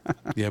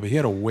 Yeah, but he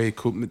had a way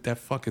cool that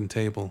fucking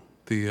table,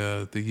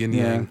 the yin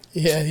Yeah. yang.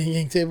 Yeah, the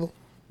Yang table.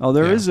 Oh,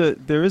 there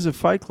Yeah. is a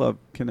Fight Club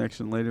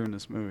connection later in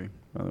this movie,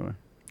 by the way.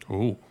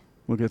 Oh,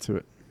 We'll get to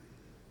it.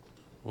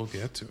 we'll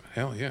get to it.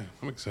 Hell yeah,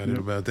 I'm excited Yep.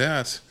 about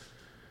that.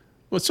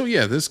 Well, so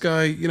yeah, this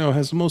guy,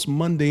 has the most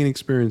mundane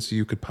experience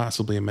you could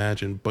possibly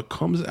imagine, but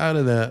comes out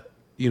of that,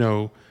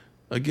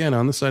 again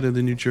on the side of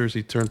the New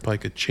Jersey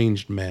Turnpike, a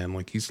changed man.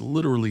 Like he's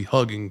literally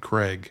hugging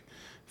Craig,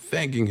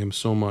 thanking him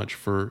so much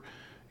for,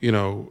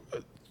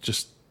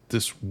 just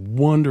this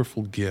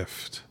wonderful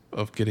gift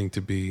of getting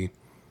to be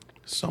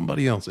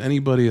somebody else,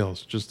 anybody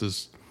else, just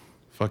this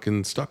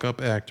fucking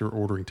stuck-up actor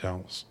ordering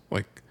towels.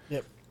 Like,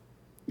 Yep.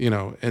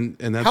 and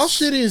that's How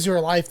shitty is your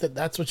life that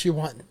that's what you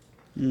want?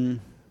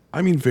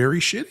 I mean, very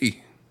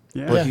shitty.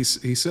 Yeah. But he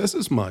says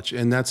as much,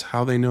 and that's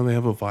how they know they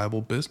have a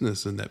viable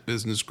business, and that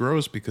business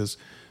grows because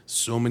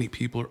so many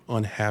people are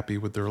unhappy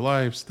with their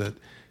lives that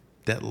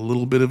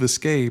little bit of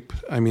escape.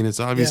 I mean, it's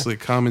obviously a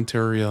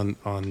commentary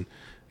on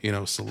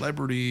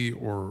celebrity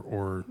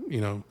or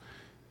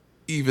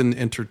even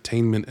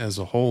entertainment as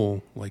a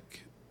whole.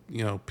 Like,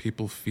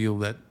 people feel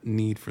that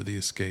need for the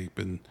escape,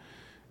 and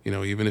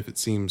even if it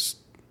seems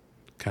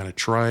kind of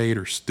trite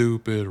or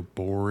stupid or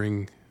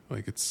boring,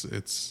 like it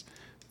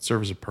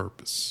serves a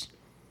purpose.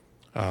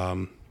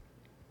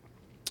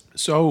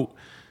 So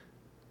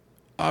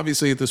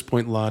obviously at this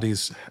point,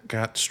 Lottie's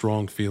got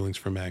strong feelings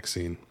for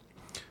Maxine.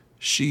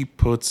 She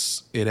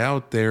puts it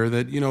out there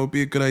that, it'd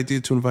be a good idea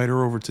to invite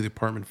her over to the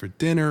apartment for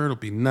dinner. It'll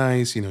be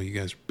nice. You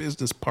guys are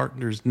business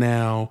partners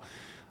now.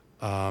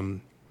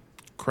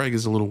 Craig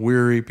is a little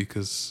weary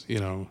because,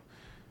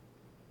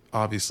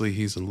 obviously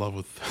he's in love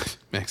with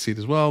Maxine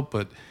as well,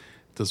 but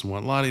doesn't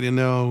want Lottie to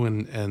know.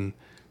 And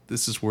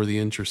this is where the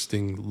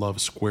interesting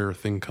love square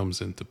thing comes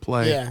into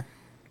play. Yeah.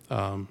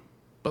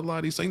 But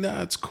Lottie's like,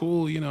 nah, it's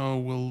cool.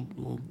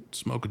 We'll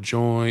smoke a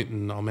joint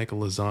and I'll make a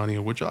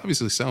lasagna, which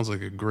obviously sounds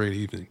like a great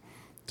evening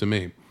to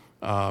me.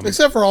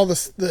 Except for all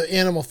the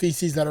animal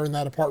feces that are in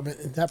that apartment.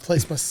 And that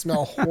place must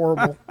smell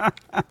horrible.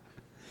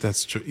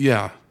 That's true.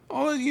 Yeah.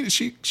 Oh,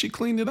 she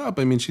cleaned it up.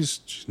 I mean,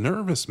 she's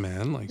nervous,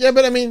 man. Like, Yeah,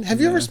 but I mean,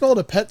 have you ever smelled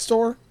a pet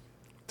store?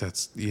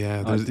 It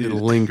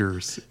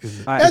lingers.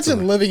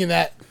 Imagine living in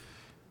that.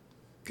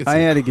 I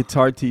had a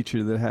guitar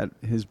teacher that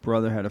his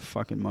brother had a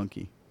fucking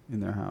monkey in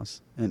their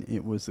house, and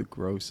it was the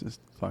grossest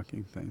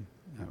fucking thing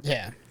ever.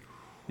 Yeah.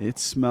 It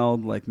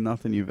smelled like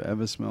nothing you've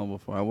ever smelled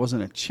before. I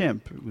wasn't a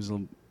chimp. It was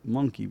a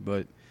monkey,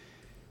 but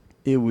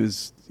it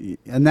was...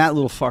 And that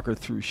little fucker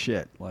threw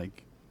shit.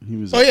 Like, he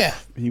was... Oh, yeah.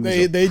 He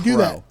was They do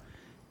that.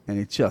 And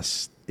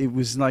it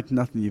was like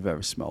nothing you've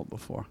ever smelled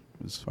before.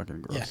 It was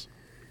fucking gross.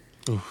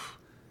 Yeah. Oof.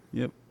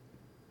 Yep.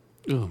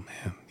 Oh,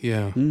 man.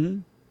 Yeah.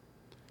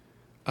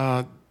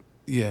 Mm-hmm.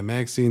 Yeah,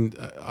 Maxine,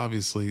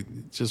 obviously,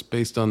 just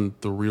based on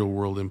the real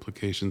world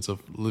implications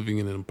of living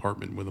in an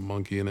apartment with a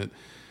monkey in it,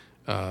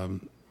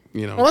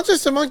 Well, not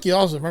just a monkey.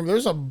 Also, remember,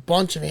 there's a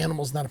bunch of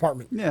animals in that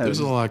apartment. Yeah, there's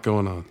a lot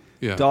going on.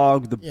 Yeah.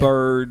 Dog, the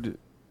bird,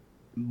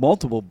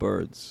 multiple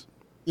birds.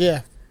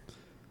 Yeah.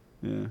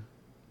 Yeah.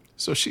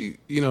 So she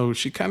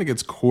kind of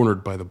gets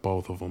cornered by the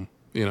both of them.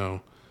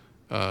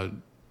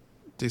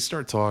 They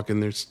start talking.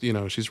 There's,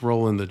 she's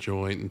rolling the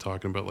joint and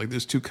talking about, like,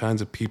 there's two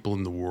kinds of people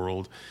in the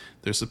world.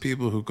 There's the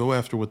people who go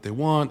after what they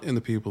want and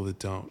the people that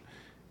don't.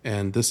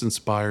 And this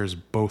inspires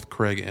both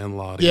Craig and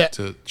Lottie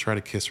to try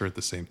to kiss her at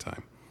the same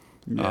time.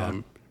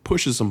 Yeah.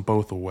 Pushes them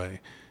both away.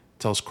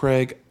 Tells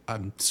Craig,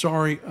 I'm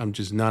sorry, I'm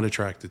just not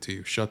attracted to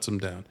you. Shuts him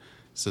down.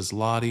 Says,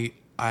 Lottie,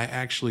 I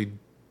actually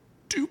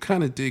do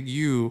kind of dig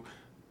you,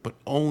 but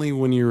only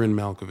when you're in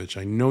Malkovich.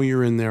 I know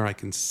you're in there. I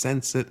can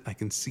sense it. I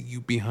can see you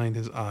behind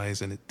his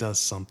eyes, and it does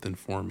something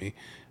for me.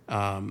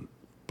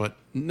 But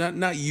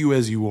not you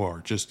as you are,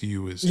 just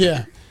you as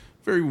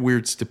very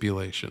weird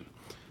stipulation.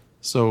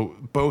 So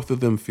both of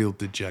them feel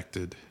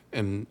dejected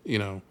and,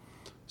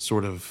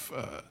 sort of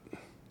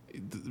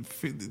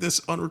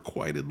this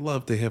unrequited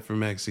love they have for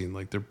Maxine.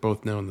 Like, they're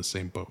both now in the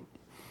same boat.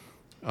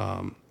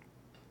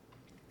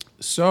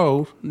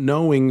 So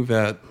knowing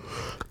that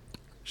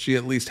she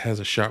at least has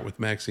a shot with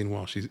Maxine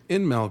while she's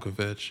in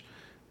Malkovich,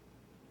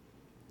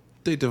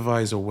 they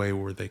devise a way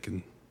where they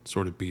can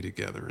sort of be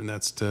together, and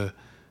that's to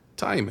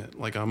time it.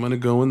 Like, I'm gonna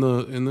go in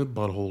the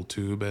butthole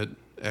tube at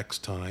X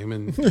time,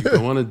 and you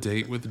go on a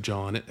date with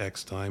John at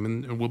X time,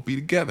 and we'll be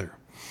together.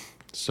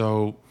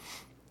 So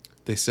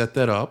they set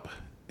that up,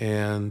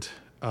 and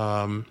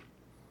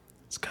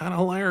it's kind of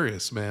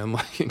hilarious, man.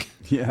 Like,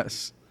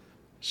 yes,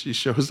 she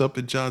shows up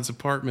at John's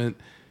apartment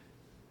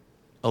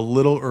a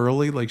little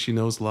early, like she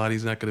knows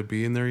Lottie's not going to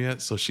be in there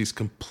yet, so she's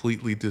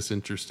completely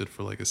disinterested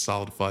for like a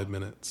solid 5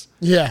 minutes.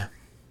 Yeah.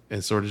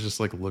 And sort of just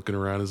like looking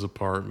around his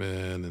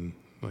apartment and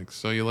like,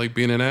 so you like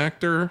being an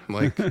actor?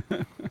 Like,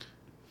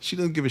 she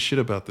doesn't give a shit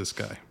about this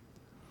guy.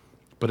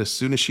 But as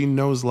soon as she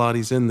knows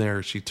Lottie's in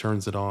there, she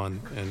turns it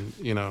on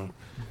and,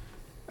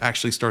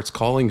 actually starts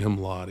calling him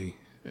Lottie.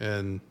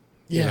 And,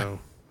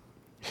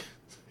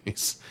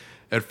 he's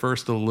at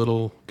first a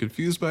little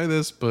confused by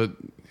this, but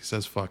he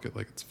says, fuck it,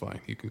 like, it's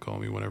fine. You can call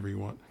me whenever you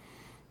want.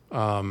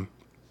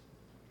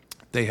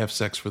 They have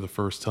sex for the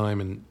first time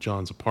in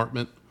John's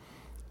apartment.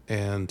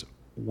 And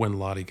when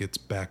Lottie gets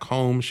back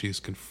home, she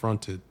is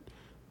confronted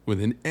with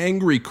an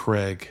angry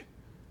Craig.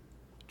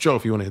 Joe,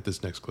 if you want to hit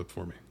this next clip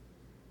for me.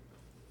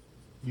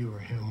 You were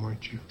him,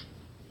 weren't you?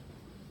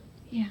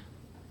 Yeah.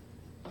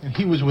 And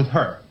he was with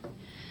her.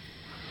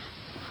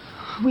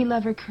 We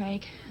love her,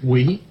 Craig.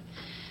 We?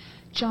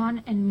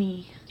 John and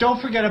me. Don't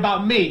forget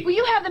about me. Will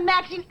you have the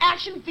Maxine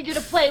action figure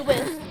to play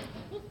with?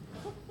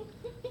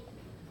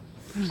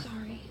 I'm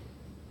sorry.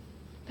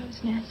 That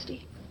was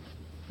nasty.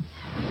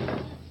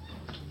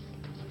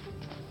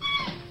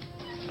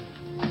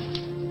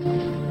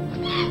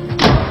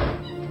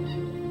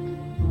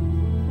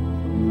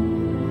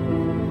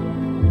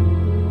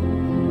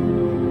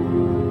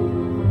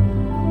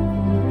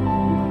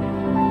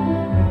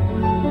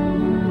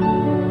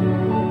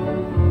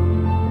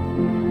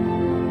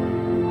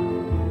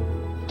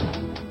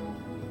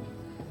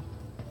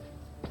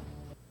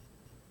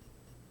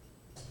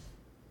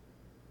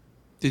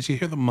 Did you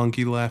hear the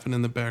monkey laughing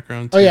in the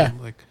background too? Oh, yeah.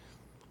 Like,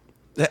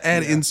 to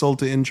add insult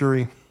to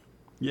injury.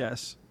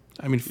 yes.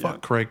 I mean,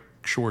 fuck Craig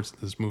Schwartz in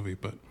this movie,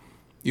 but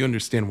you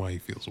understand why he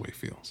feels the way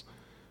he feels.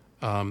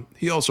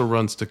 He also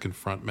runs to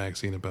confront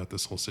Maxine about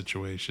this whole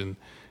situation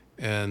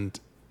and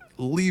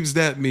leaves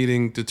that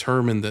meeting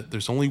determined that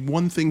there's only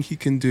one thing he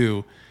can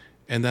do,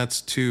 and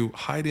that's to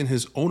hide in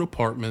his own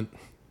apartment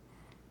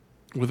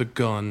with a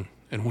gun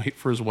and wait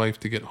for his wife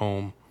to get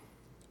home,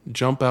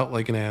 jump out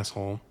like an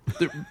asshole.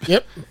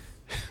 Yep.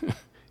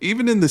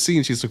 Even in the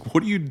scene, she's like,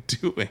 what are you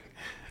doing?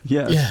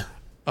 Yes.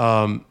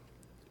 Yeah.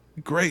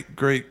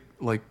 Great,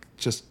 like,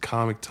 just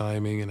comic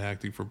timing and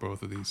acting for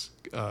both of these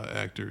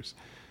actors.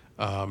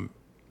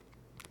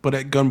 But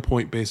at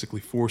gunpoint,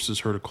 basically forces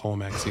her to call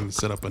Maxine to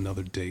set up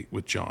another date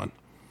with John.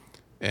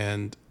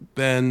 And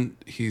then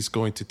he's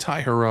going to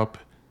tie her up,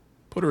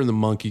 put her in the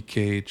monkey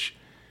cage,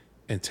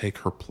 and take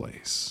her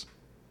place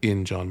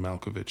in John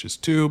Malkovich's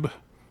tube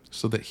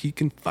so that he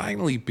can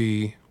finally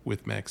be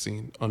with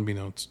Maxine,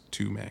 unbeknownst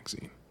to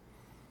Maxine.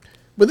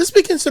 Would this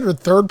be considered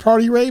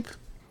third-party rape?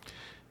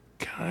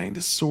 Kind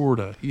of, sort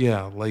of.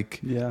 Yeah, like,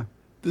 Yeah.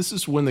 this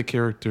is when the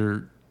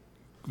character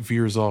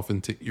veers off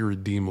into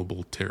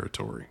irredeemable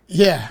territory.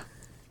 Yeah.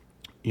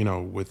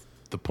 With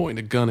the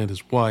pointing a gun at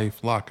his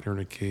wife, locking her in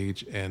a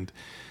cage, and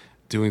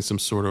doing some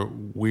sort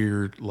of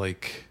weird,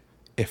 like,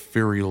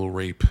 ethereal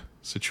rape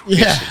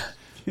situation.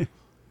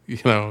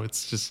 Yeah.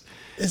 It's just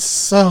It's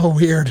so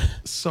weird.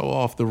 so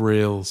off the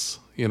rails,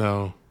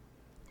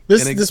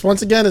 This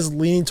once again is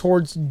leaning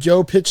towards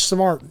Joe Pitch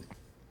Smart.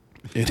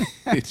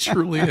 It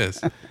truly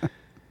is.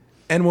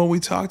 And when we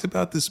talked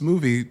about this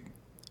movie,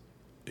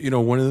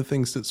 one of the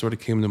things that sort of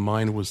came to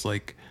mind was,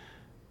 like,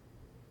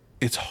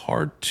 it's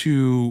hard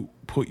to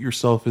put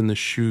yourself in the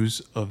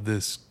shoes of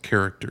this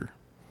character.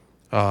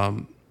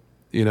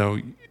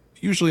 You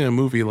usually in a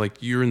movie, like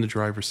you're in the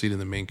driver's seat of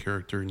the main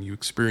character and you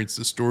experience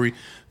the story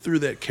through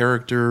that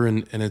character,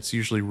 and it's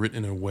usually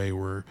written in a way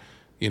where,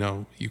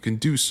 you can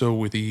do so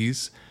with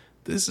ease.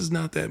 This is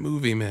not that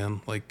movie,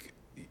 man. Like,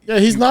 yeah,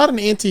 he's not an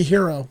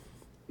anti-hero.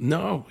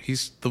 No,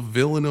 he's the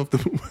villain of the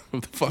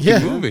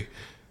fucking movie.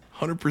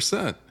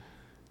 100%.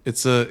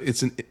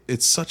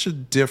 It's such a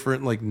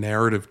different like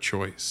narrative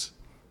choice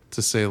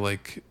to say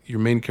like your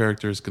main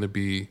character is going to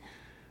be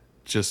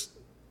just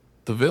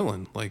the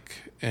villain,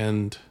 like,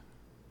 and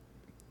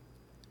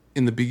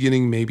in the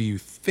beginning maybe you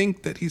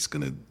think that he's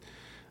going to,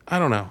 I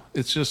don't know.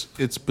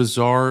 It's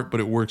bizarre, but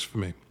it works for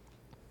me.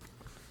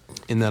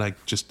 In that I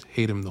just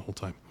hate him the whole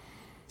time.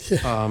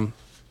 Yeah.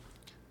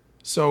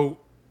 So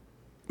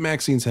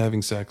Maxine's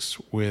having sex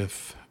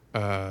with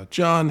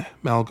John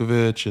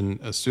Malkovich and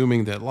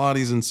assuming that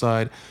Lottie's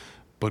inside,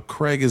 but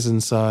Craig is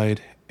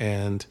inside.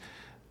 And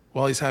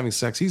while he's having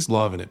sex, he's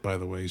loving it, by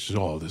the way. He's just,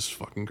 oh, this is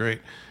fucking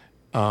great.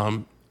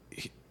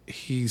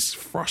 He's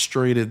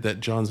frustrated that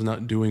John's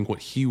not doing what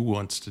he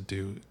wants to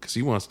do because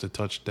he wants to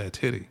touch that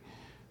titty.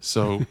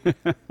 So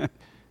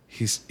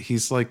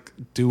he's like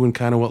doing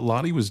kind of what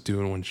Lottie was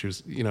doing when she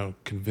was,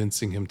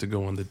 convincing him to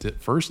go on the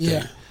first date.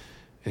 Yeah.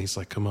 And he's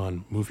like, come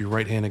on, move your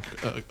right hand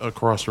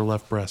across her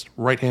left breast,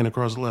 right hand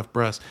across the left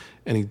breast.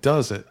 And he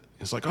does it.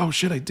 It's like, oh,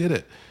 shit, I did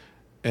it.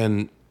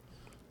 And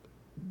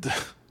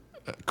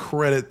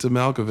credit to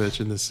Malkovich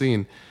in the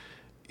scene.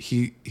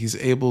 He's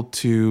able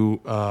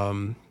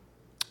to,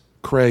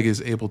 Craig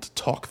is able to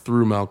talk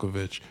through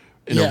Malkovich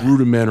in a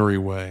rudimentary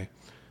way.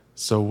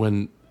 So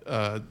when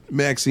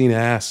Maxine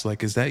asks,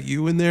 like, is that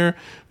you in there?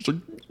 It's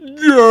like,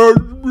 yeah,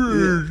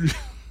 me.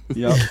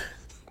 Yep.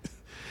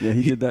 Yeah,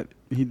 he did that.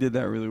 He did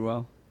that really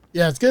well.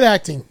 Yeah, it's good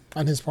acting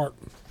on his part.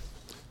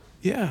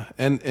 Yeah,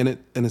 and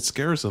it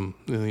scares him,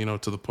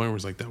 to the point where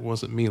it's like, that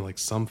wasn't me. Like,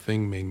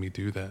 something made me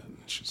do that. And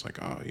she's like,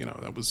 oh,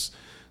 that was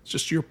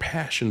just your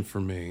passion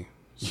for me.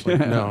 It's like,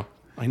 no,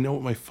 I know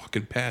what my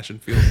fucking passion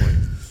feels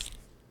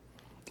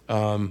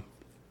like.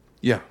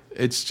 Yeah,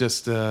 it's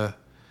just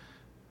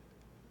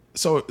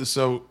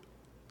so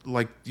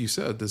like you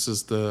said, this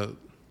is the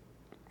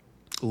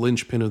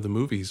linchpin of the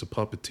movie. He's a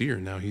puppeteer.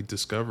 Now he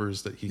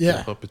discovers that he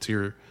can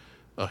puppeteer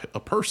a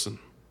person,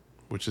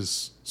 which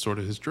is sort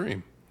of his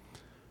dream.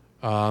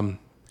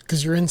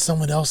 Because you're in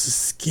someone else's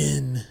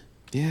skin.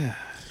 Yeah.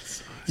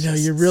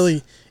 You're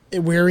really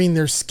wearing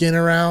their skin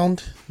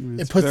around.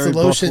 It's it puts very the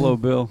lotion. Buffalo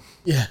Bill.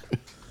 Yeah.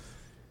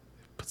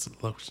 Puts the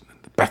lotion in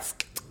the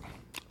basket.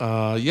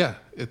 Yeah,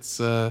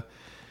 it's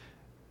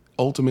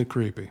ultimate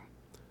creepy.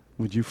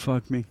 Would you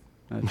fuck me?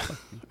 I'd fuck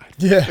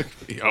you. Yeah.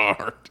 Be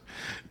hard.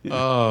 Yeah.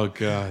 Oh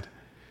God.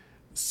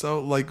 So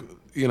like,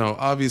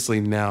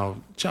 obviously now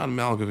John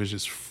Malkovich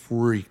is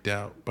freaked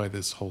out by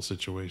this whole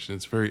situation.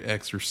 It's very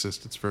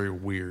Exorcist. It's very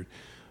weird.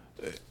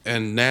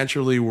 And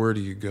naturally, where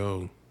do you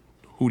go?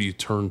 Who do you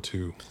turn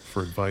to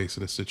for advice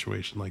in a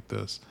situation like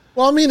this?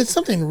 Well, I mean, it's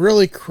something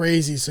really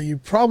crazy, so you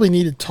probably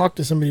need to talk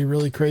to somebody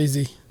really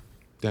crazy.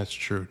 That's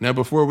true. Now,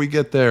 before we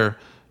get there,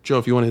 Joe,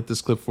 if you want to hit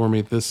this clip for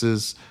me, this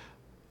is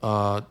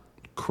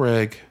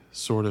Craig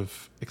sort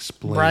of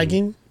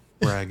bragging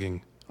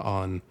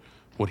on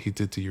what he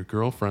did to your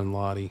girlfriend,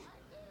 Lottie.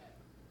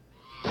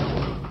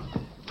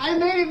 I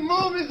made him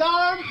move his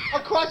arm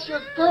across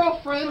your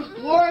girlfriend's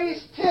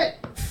glorious tit.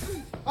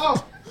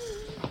 Oh,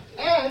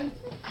 and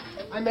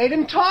I made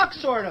him talk,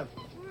 sort of.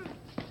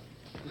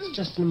 It's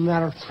just a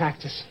matter of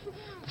practice.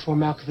 Before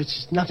Malkovich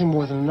is nothing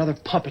more than another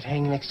puppet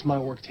hanging next to my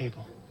work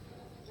table.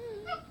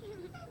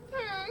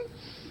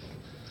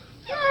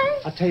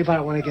 I'll tell you about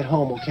it when I get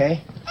home,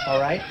 okay?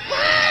 All right?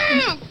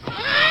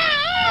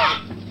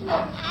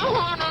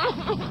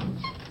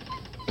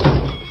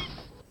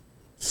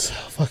 So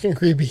fucking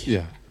creepy.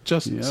 Yeah,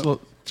 just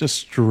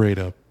straight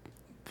up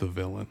the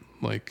villain.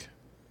 Like,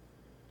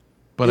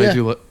 but I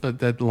do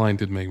that line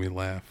did make me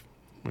laugh.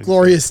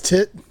 Glorious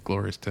tit.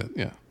 Glorious tit.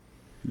 Yeah.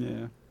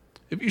 Yeah.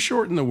 If you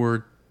shorten the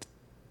word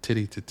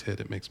titty to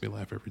tit, it makes me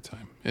laugh every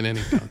time in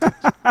any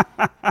context.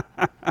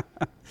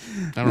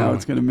 I don't know.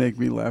 It's going to make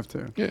me laugh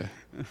too. Yeah.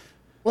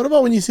 What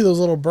about when you see those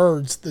little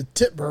birds, the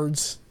tit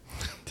birds?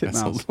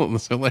 Titmouse.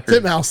 That's hilarious.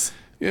 Titmouse.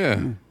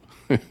 Yeah.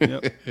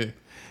 Yep.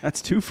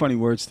 That's two funny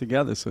words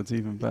together, so it's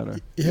even better.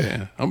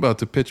 Yeah. I'm about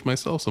to pitch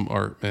myself some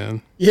art,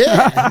 man.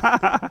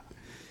 Yeah.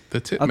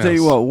 The titmouse. I'll tell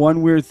you what,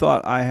 one weird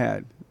thought I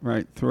had,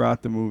 right,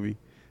 throughout the movie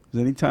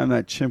was anytime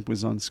that chimp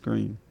was on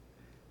screen,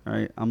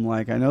 right, I'm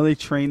like, I know they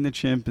trained the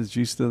chimp, is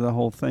used to the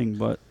whole thing,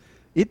 but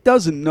it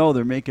doesn't know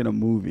they're making a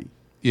movie.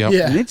 Yep.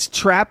 Yeah. And it's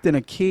trapped in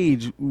a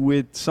cage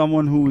with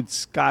someone who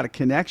it's got a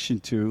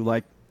connection to.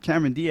 Like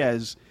Cameron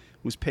Diaz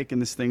was picking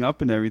this thing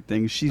up and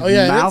everything. She's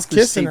mouth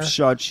is taped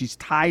shut. She's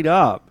tied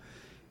up.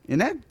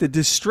 And the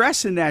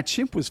distress in that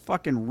chimp was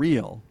fucking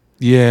real.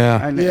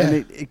 Yeah. And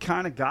it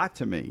kind of got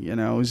to me. It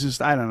was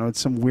just, I don't know. It's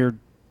some weird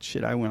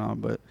shit I went on.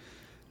 But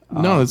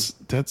no,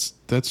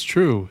 that's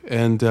true.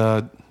 And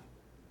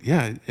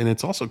yeah, and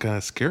it's also kind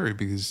of scary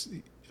because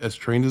as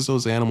trained as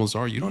those animals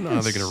are, you don't know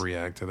how they're going to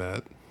react to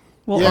that.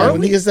 Well, yeah,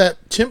 when he gets that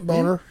chimp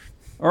boner.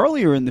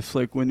 earlier in the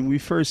flick when we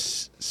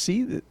first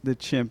see the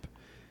chimp.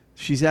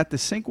 She's at the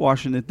sink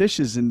washing the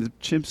dishes, and the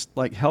chimp's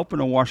like helping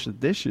her wash the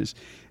dishes.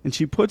 And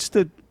she puts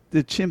the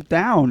chimp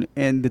down,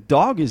 and the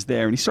dog is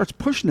there, and he starts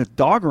pushing the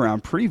dog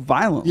around pretty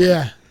violently.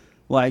 Yeah.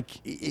 Like,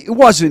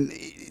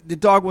 the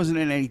dog wasn't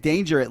in any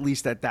danger, at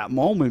least at that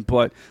moment,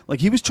 but like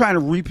he was trying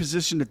to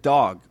reposition the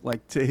dog,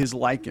 like to his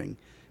liking.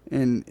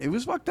 And it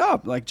was fucked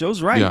up. Like,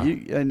 Joe's right.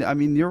 Yeah. And I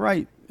mean, you're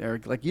right,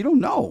 Eric. Like, you don't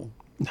know.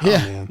 No, Yeah.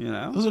 man. You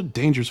know? Those are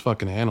dangerous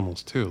fucking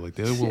animals, too. Like,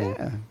 they will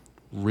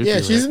rip Yeah,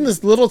 your she's in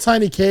this little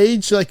tiny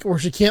cage, like where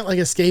she can't like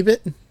escape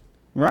it,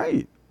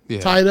 Right. Yeah.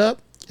 tied up.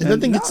 And I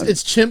think no.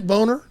 it's chimp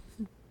boner.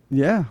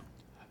 Yeah.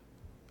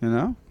 You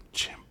know?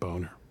 Chimp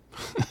boner.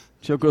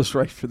 Joe goes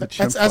right for the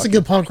chimp. That's a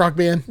good punk rock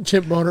band,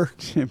 chimp boner.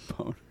 chimp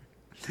boner.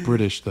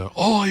 British, though.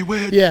 Oh, he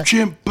went Yeah.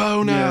 chimp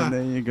boner. Yeah,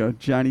 there you go.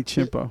 Johnny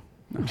Chimpo.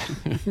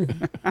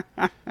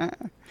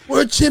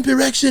 We're chimp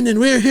erection, and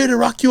we're here to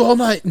rock you all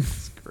night.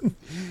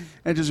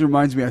 That just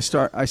reminds me. I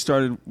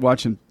started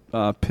watching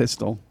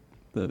Pistol.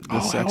 The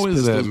Sex how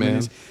is that, Pistols man?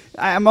 movies.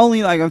 I'm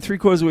only like I'm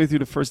 3/4 of the way through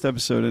the first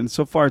episode, and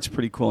so far it's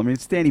pretty cool. I mean,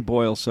 it's Danny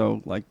Boyle,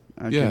 so like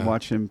I can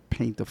watch him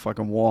paint the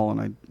fucking wall, and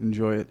I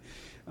enjoy it.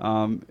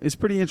 It's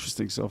pretty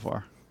interesting so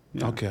far.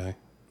 Yeah. Okay.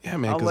 Yeah,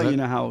 man. I'll 'cause let you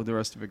know how the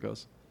rest of it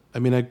goes. I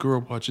mean, I grew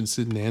up watching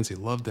Sid and Nancy.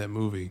 Loved that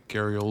movie.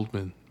 Gary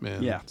Oldman,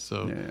 man. Yeah.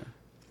 So,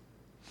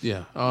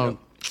 yeah.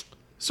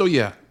 So,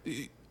 yeah.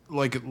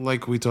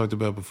 Like we talked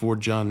about before,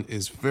 John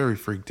is very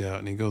freaked out,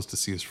 and he goes to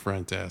see his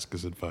friend to ask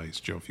his advice.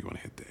 Joe, if you want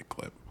to hit that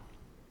clip.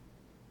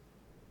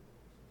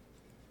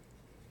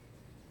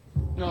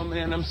 No,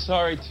 man, I'm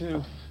sorry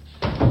to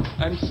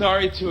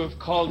have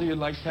called you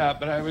like that,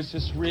 but I was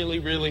just really,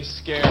 really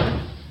scared.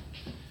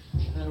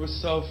 And I was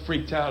so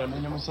freaked out. I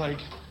mean, it was like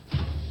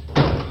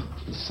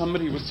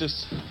somebody was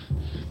just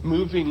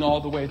moving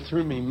all the way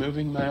through me,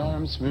 moving my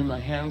arms, moving my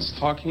hands,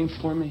 talking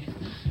for me.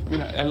 I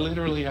mean,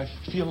 I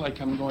feel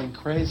like I'm going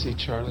crazy,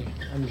 Charlie.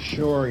 I'm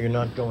sure you're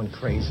not going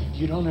crazy.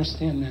 You don't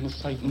understand, man.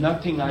 It's like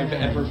nothing I've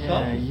ever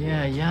felt.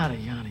 Yeah, yada,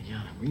 yada,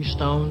 yada. Were you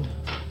stoned?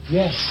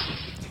 Yes.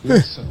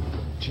 Yes.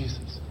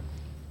 Jesus.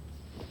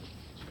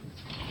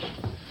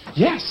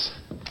 Yes.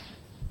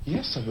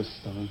 Yes, I was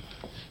stoned.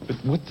 But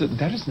that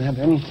doesn't have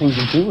anything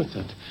to do with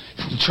it.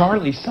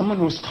 Charlie,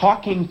 someone was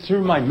talking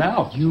through my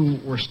mouth. You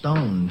were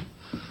stoned.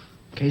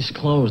 Case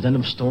closed. End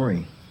of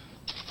story.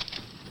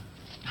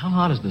 How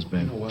hot has this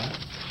been? You know what?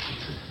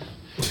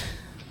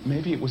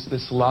 Maybe it was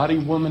this Lottie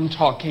woman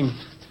talking,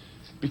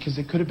 because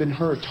it could have been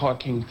her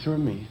talking through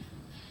me.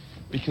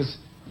 Because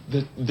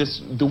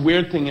the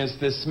weird thing is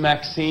this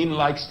Maxine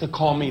likes to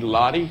call me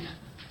Lottie.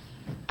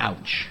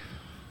 Ouch.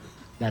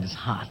 That is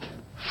hot.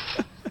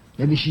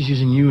 Maybe she's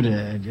using you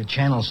to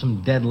channel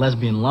some dead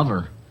lesbian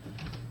lover.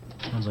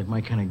 Sounds like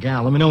my kind of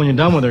gal. Let me know when you're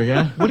done with her,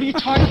 yeah? What are you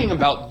talking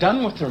about?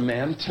 Done with her,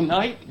 man.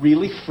 Tonight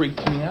really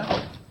freaked me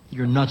out.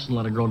 You're nuts to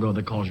let a girl go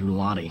that calls you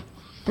Lottie.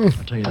 I'll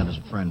tell you that as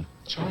a friend.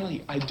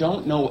 Charlie, I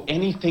don't know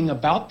anything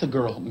about the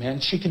girl, man.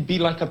 She could be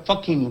like a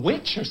fucking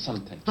witch or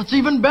something. That's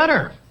even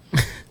better.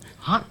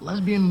 Hot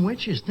lesbian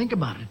witches. Think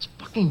about it. It's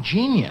fucking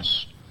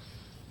genius.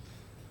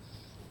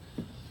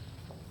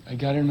 I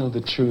gotta know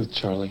the truth,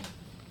 Charlie.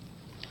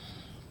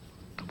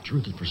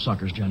 Truth is for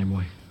suckers, Johnny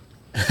boy.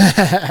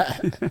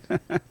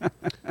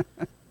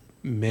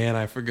 Man,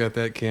 I forgot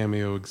that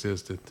cameo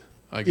existed.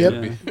 I Yep.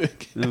 gotta be.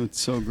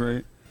 It's so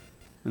great.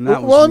 And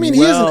Well, I mean,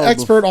 he is an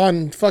expert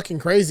on fucking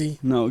crazy.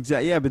 No,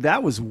 exactly. Yeah, but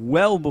that was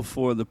well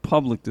before the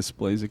public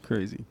displays of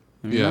crazy.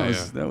 I mean, Yeah,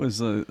 that was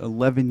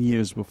 11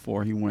 years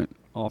before he went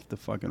off the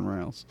fucking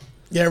rails.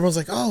 Yeah, everyone's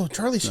like, "Oh,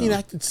 Charlie Sheen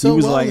acted so He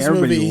was well like- in this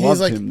everybody movie." He's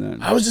loved like, him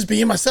then. "I was just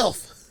being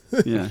myself."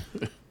 Yeah.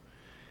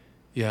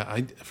 Yeah,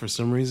 for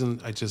some reason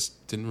I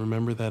just didn't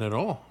remember that at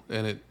all,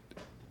 and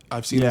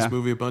I've seen Yeah. this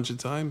movie a bunch of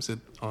times. It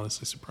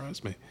honestly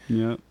surprised me.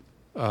 Yeah.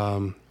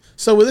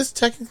 So would this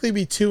technically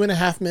be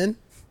 2.5 men?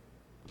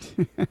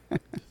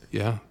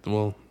 Yeah,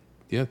 well,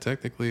 yeah,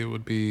 technically it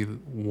would be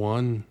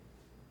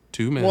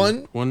 2 men,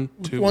 One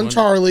one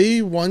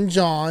Charlie, one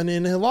John,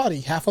 and a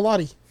Lottie. Half a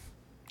Lottie.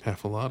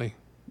 half a Lottie,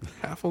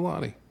 half a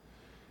Lottie.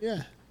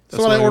 Yeah.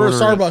 That's So when I order at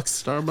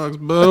Starbucks. Starbucks,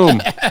 boom,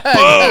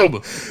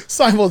 boom.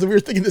 Simon, we were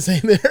thinking the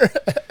same there.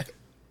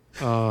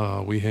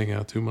 We hang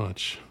out too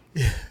much.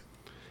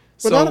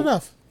 But not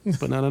enough.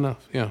 But not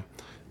enough, yeah.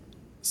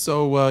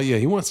 So,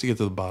 he wants to get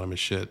to the bottom of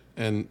shit,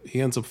 and he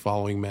ends up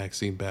following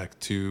Maxine back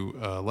to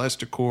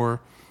Leicester,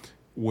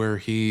 where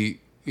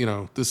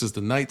this is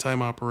the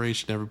nighttime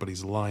operation.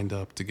 Everybody's lined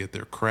up to get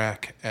their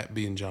crack at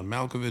being John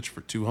Malkovich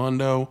for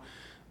 $200.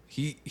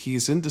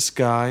 He's in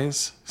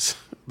disguise,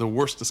 the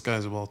worst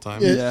disguise of all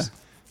time. Yeah.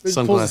 He pulls his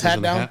Sunglasses hat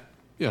and a down. hat.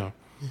 Yeah.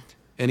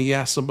 And he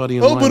asks somebody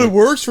in Oh, line, but it like,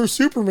 works for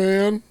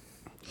Superman.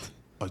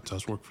 it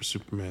does work for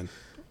Superman.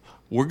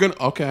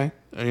 Okay.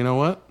 You know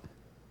what?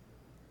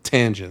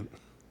 Tangent.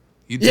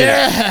 You did it.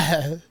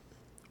 Yeah.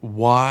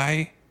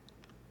 Why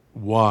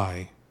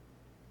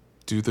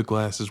do the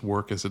glasses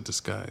work as a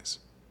disguise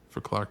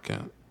for Clark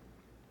Kent?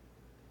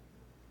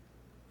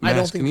 I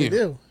don't Asking think they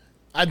you. do.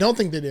 I don't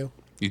think they do.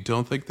 You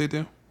don't think they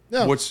do?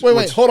 No. What's- wait,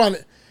 what's- hold on.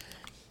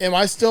 Am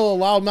I still a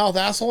loudmouth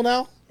asshole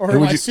now? Or And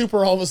am would I you-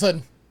 super all of a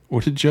sudden?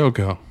 Where did Joe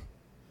go?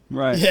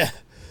 Right. Yeah.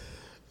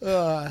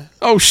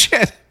 Oh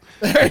shit!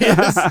 There he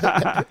is.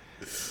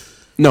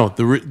 No,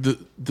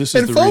 this is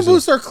And the phone reason.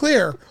 booths are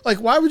clear. Like,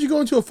 why would you go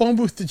into a phone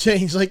booth to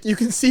change? Like, you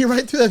can see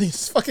right through that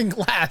thing's fucking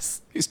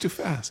glass. He's too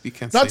fast. He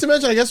can't. Not see. to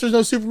mention, I guess there's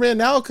no Superman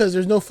now because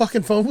there's no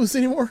fucking phone booths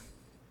anymore.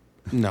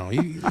 No,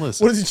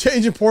 listen. What is he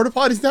changing porta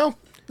potties now?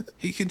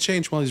 He can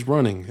change while he's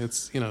running.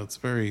 It's it's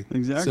very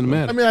Exactly.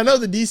 cinematic. I mean, I know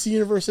the DC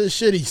universe is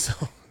shitty,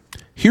 so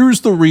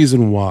Here's the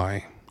reason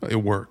why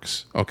it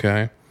works.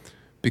 Okay,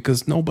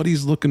 because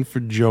nobody's looking for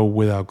Joe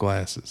without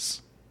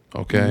glasses.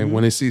 Okay,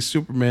 when they see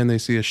Superman, they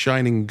see a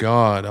shining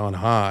god on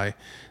high.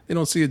 They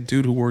don't see a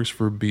dude who works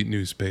for a beat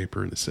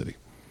newspaper in the city.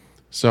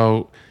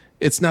 So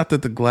it's not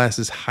that the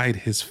glasses hide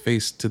his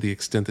face to the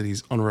extent that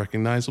he's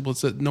unrecognizable.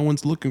 It's that no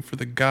one's looking for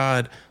the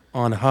god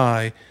on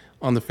high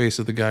on the face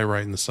of the guy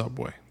riding the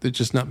subway. They're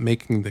just not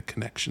making the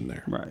connection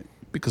there. Right.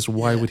 Because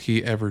why would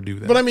he ever do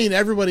that? But I mean,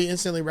 everybody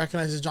instantly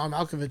recognizes John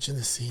Malkovich in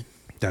this scene.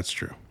 That's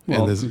true.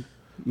 Well- And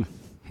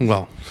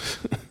well,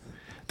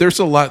 there's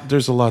a lot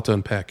to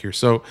unpack here.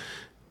 So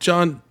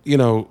John,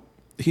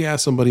 he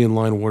asked somebody in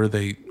line,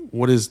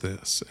 what is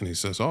this? And he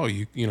says, oh,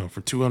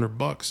 for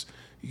 $200,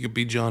 you could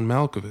be John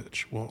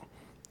Malkovich. Well,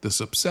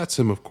 this upsets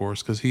him, of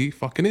course, because he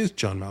fucking is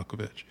John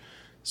Malkovich.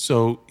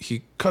 So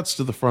he cuts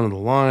to the front of the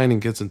line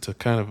and gets into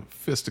kind of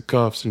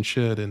fisticuffs and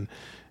shit. And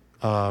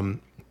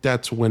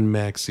that's when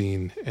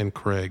Maxine and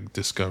Craig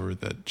discover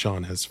that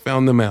John has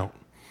found them out.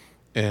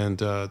 And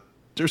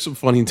there's some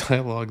funny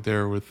dialogue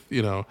there with,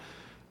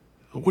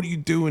 what are you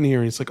doing here?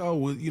 And he's like, oh,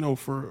 well,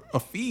 for a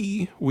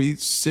fee, we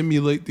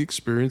simulate the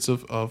experience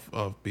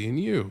of being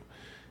you.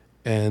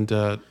 And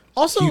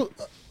Also,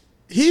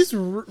 he's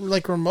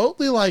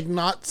remotely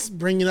not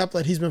bringing up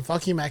that he's been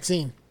fucking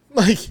Maxine.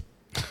 Like,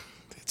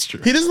 it's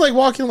true. he doesn't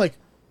walk in like,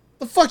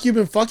 the fuck, you've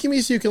been fucking me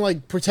so you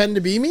can pretend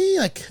to be me?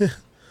 Like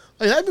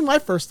that'd be my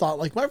first thought.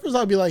 Like, my first thought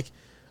would be like,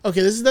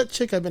 okay, this is that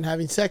chick I've been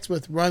having sex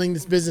with running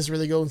this business where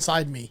they go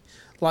inside me.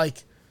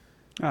 Like,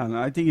 I don't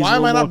know. I think he's Why a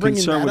am I little not more bringing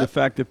concerned that with up? the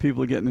fact that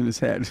people are getting in his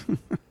head.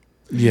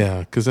 Yeah,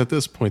 because at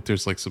this point,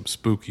 there's some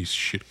spooky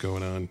shit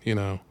going on,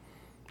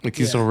 Like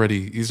he's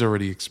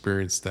already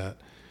experienced that.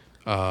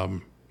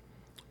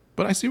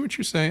 But I see what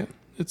you're saying.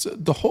 It's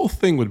the whole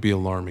thing would be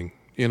alarming,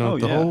 Oh,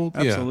 the yeah, whole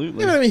absolutely.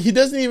 yeah, but I mean, he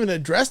doesn't even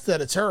address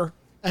that it's her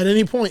at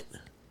any point.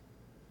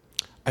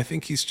 I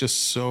think he's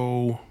just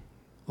so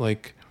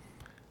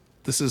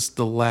this is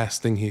the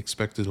last thing he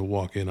expected to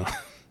walk in on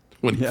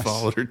when he Yes.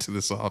 followed her to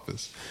this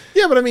office.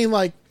 Yeah, but I mean,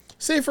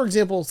 say for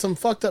example, some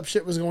fucked up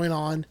shit was going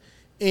on,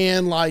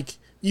 and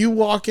you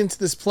walk into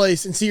this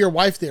place and see your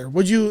wife there.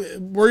 Would you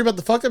worry about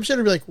the fucked up shit,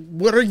 or be like,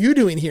 "What are you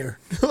doing here?"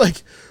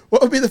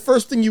 What would be the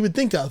first thing you would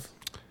think of?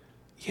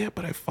 Yeah,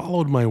 but I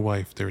followed my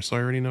wife there, so I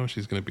already know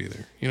she's going to be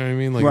there. You know what I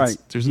mean? Right.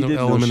 There's He no did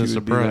know element she of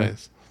would be there.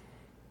 surprise.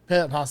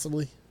 Yeah,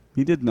 possibly.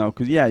 He did know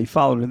because he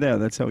followed her there.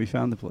 That's how he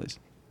found the place.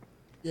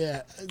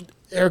 Yeah,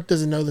 Eric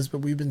doesn't know this, but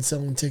we've been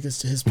selling tickets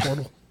to his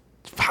portal.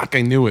 Fuck,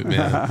 I knew it, man.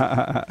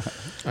 I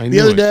The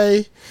knew other it.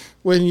 day,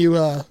 when you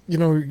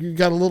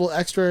got a little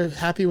extra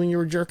happy when you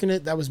were jerking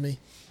it, that was me.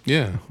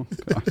 Yeah.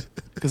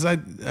 Because I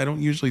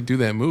don't usually do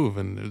that move,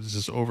 and it was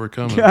just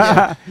overcoming.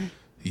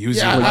 Use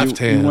Yeah, your left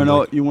hand. You went,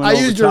 like, you went I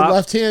over used your top?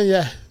 left hand,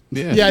 yeah.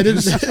 Yeah. I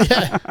did.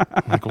 Yeah.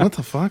 like, what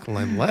the fuck?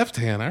 Left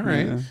hand, all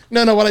right. Yeah.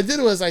 No, what I did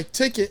was I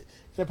took it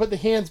and I put the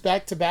hands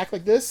back to back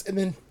like this, and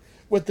then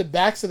with the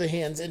backs of the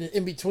hands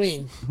in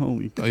between.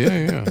 Holy Oh,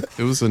 yeah.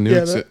 It was a new.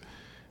 Yeah,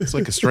 it's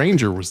like a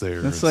stranger was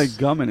there. That's It's like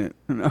gumming it.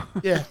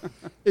 Yeah,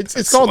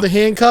 it's called the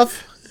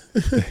handcuff.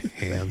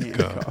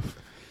 handcuff.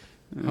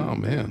 Oh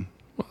man.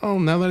 Well,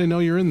 now that I know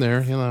you're in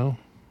there,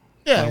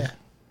 Yeah.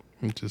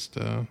 I'm just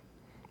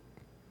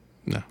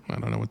no, I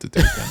don't know what to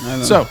take. I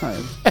don't So-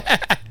 know.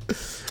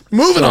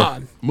 Moving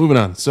on. Moving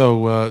on. So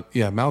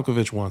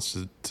Malkovich wants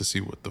to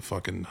see what the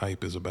fucking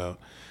hype is about,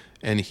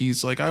 and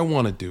he's like, I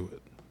want to do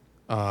it.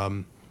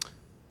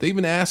 They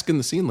even ask in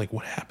the scene,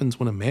 what happens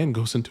when a man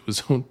goes into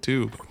his own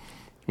tube?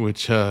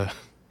 Which, I'm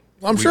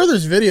sure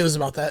there's videos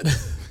about that.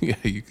 yeah,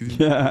 you could,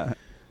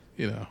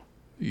 Yeah.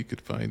 you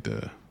could find.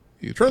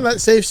 Turn that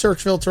safe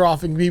search filter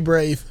off and be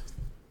brave.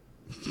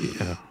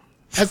 Yeah,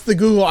 That's the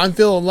Google. I'm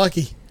feeling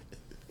lucky.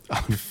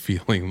 I'm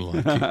feeling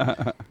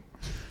lucky.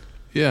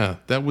 Yeah,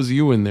 that was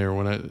you in there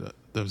when I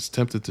was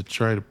tempted to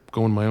try to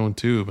go in my own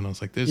tube, and I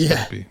was like,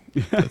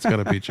 that's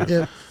gotta be Joe.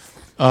 Yeah.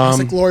 It's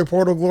like glory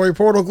portal, glory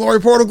portal, glory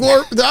portal,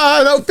 glory.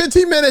 No,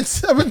 15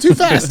 minutes. I went too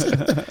fast.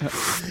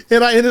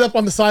 And I ended up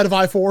on the side of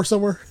I-4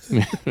 somewhere.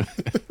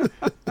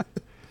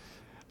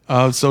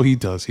 So he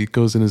does. He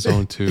goes in his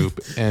own tube,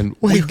 and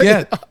Wait.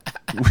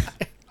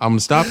 I'm gonna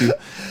stop you.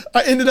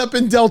 I ended up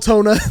in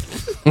Deltona.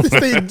 It's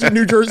the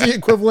New Jersey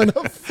equivalent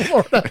of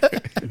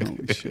Florida.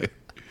 Holy shit.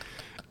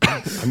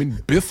 I'm in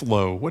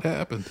Bithlow. What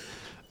happened?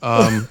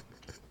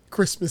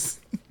 Christmas.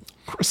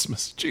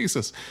 Christmas.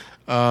 Jesus.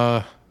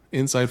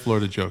 Inside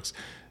Florida jokes.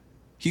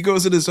 He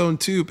goes in his own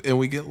tube, and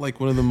we get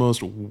one of the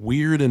most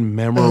weird and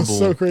memorable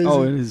so crazy.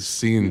 Oh, it is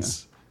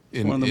scenes.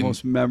 one of the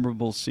most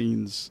memorable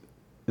scenes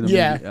in a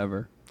Yeah. movie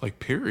ever. Like,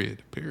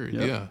 period.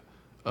 Yep.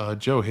 Yeah.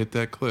 Joe, hit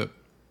that clip.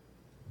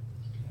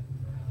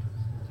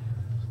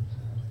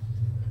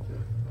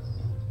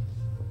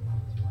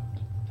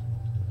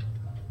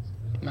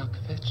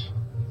 Malkovich.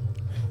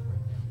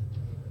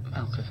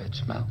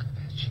 Malkovich,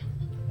 Malkovich.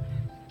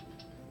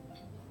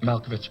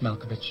 Malkovich,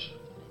 Malkovich.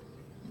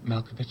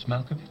 Malkovich,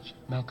 Malkovich.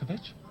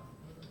 Malkovich.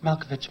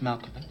 Malkovich,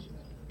 Malkovich.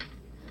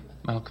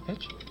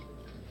 Malkovich.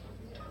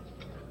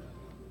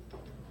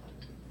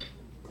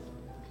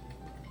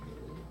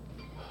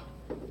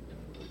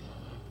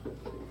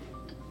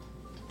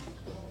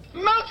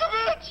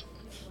 Malkovich!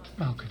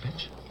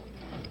 Malkovich.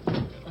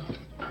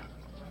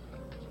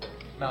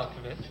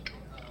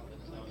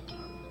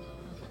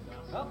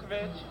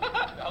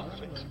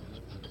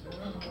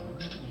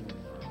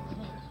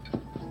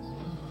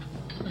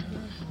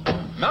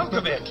 Malkovich.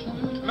 Malkovich.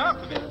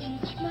 Malkovich.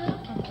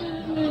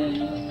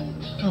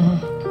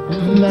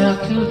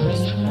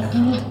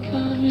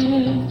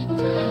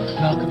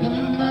 Malkovich.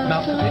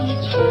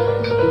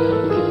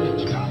 Malkovich.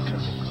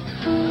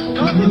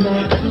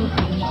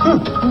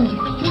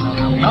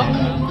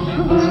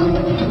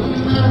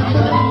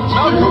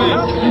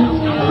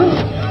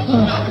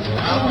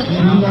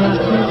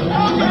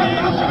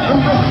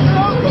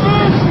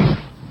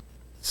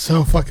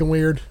 So fucking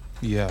weird.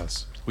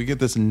 Yes. We get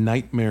this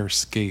nightmare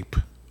scape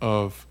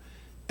of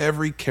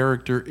every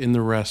character in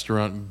the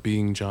restaurant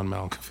being John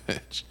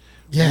Malkovich.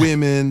 Yeah.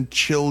 Women,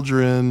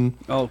 children.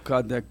 Oh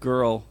God, that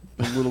girl,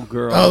 the little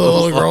girl. Oh, the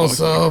little girl's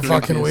so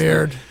fucking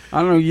weird.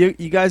 I don't know. You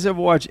guys ever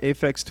watch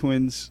Aphex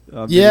Twins?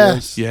 Yeah.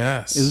 Videos?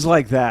 Yes. It was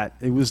like that.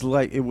 It was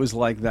like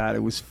that.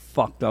 It was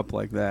fucked up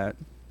like that.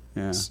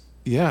 Yeah.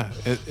 Yeah.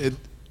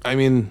 I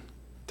mean,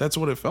 that's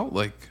what it felt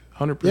like.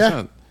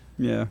 100%.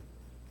 Yeah.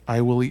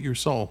 I will eat your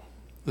soul.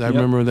 I Yep.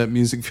 remember that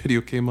music video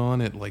came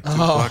on at like 2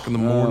 o'clock in the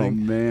Oh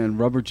morning. man,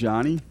 Rubber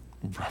Johnny.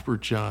 Rubber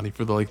Johnny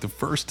for the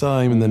first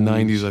time in the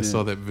Holy 90s. I shit.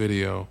 saw that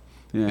video,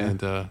 Yeah.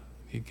 and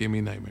it gave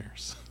me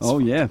nightmares. Oh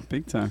yeah,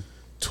 big time.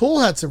 Tool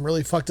had some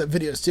really fucked up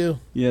videos too.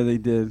 Yeah, they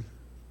did.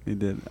 They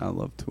did. I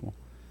love Tool.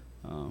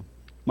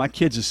 My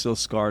kids are still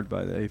scarred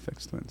by the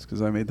Aphex Twins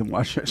because I made them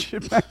watch that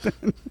shit back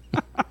then.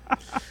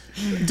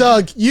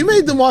 Doug, you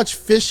made them watch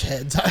Fish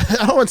Heads.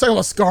 I don't want to talk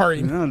about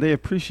scarring. No, they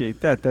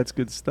appreciate that. That's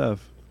good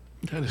stuff.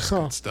 That is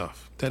Huh. good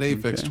stuff. That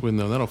Aphex Twin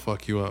though, that'll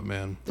fuck you up,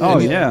 man. Oh,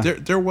 And yeah.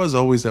 There was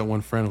always that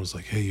one friend who was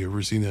like, "Hey, you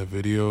ever seen that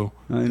video?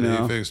 I The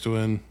know. Aphex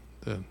Twin."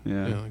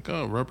 Yeah. Like,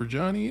 oh, Rubber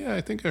Johnny. Yeah,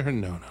 I think I heard.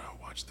 No,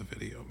 watch the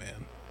video,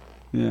 man.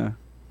 Yeah.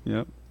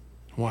 Yep.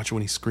 Watch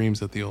when he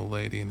screams at the old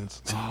lady, and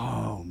it's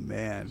Oh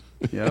man.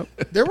 Yep.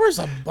 There was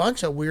a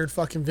bunch of weird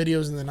fucking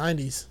videos in the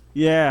 90s.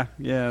 Yeah.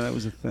 Yeah. That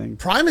was a thing.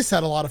 Primus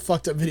had a lot of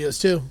fucked up videos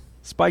too.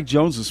 Spike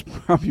Jones was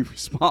probably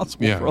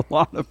responsible Yeah. for a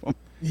lot of them.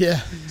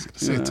 Yeah.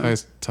 so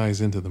it ties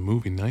into the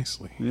movie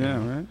nicely.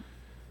 Yeah.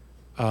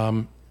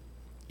 Right.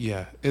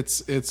 Yeah,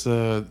 it's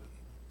a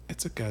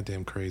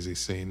goddamn crazy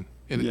scene,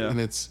 and Yeah.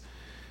 it's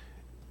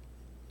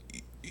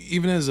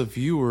even as a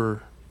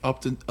viewer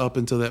up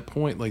until that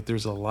point, like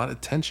there's a lot of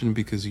tension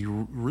because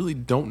you really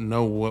don't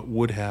know what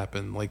would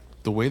happen. Like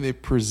the way they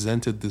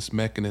presented this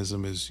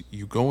mechanism is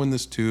you go in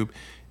this tube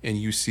and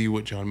you see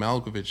what John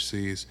Malkovich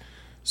sees.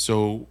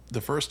 So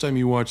the first time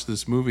you watch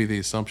this movie, the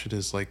assumption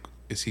is like,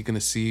 is he going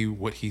to see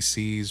what he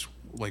sees,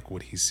 like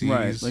what he sees,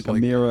 Right. Like a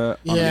mirror.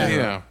 on a Yeah.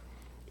 mirror. yeah,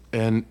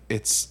 and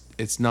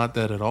it's not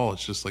that at all.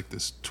 It's just like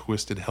this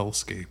twisted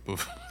hellscape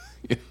of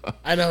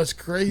I know, it's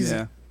crazy.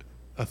 Yeah.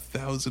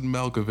 1,000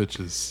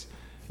 Malkoviches.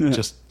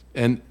 Just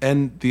and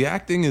the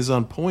acting is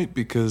on point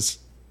because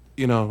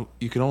you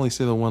can only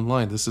say the one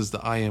line. This is the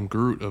I Am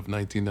Groot of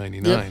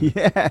 1999.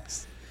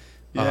 Yes.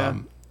 Yeah.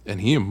 And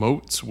he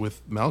emotes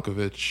with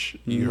Malkovich.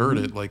 You heard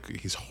it, like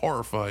he's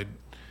horrified,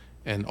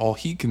 and all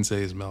he can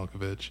say is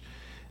Malkovich.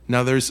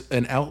 Now there's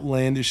an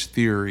outlandish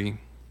theory.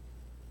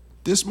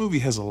 This movie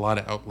has a lot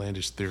of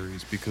outlandish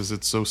theories because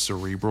it's so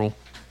cerebral.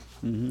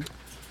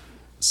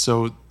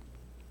 So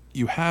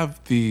you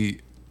have the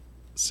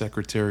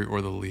secretary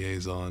or the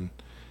liaison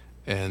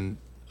and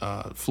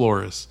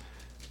Flores,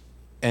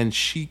 and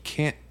she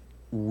can't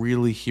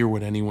really hear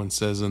what anyone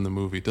says in the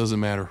movie. It doesn't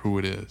matter who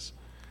it is.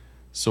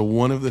 So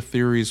one of the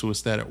theories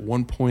was that at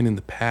one point in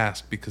the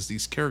past, because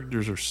these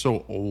characters are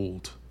so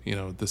old,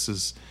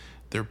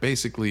 they're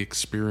basically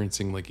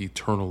experiencing like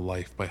eternal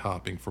life by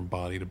hopping from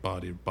body to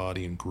body to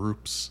body in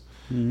groups.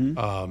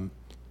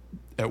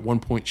 At one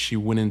point she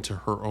went into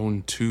her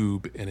own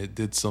tube and it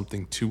did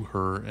something to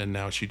her, and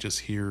now she just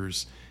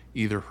hears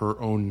either her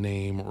own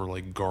name or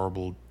like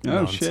garbled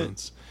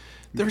nonsense.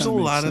 There's a kinda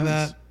makes lot of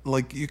sense. that.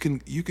 Like you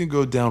can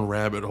go down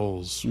rabbit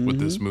holes with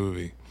this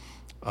movie.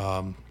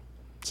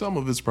 Some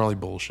of it's probably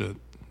bullshit,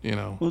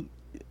 Well,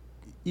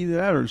 either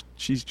that or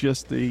she's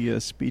just a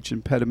speech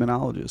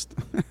impedimentologist.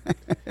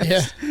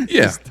 Yeah.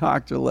 Yeah. As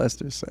Dr.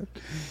 Lester said.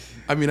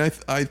 I mean, I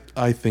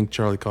think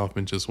Charlie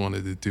Kaufman just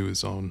wanted to do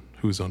his own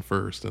Who's on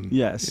First, and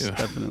Yes, yeah.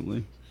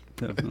 definitely.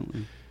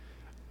 Definitely.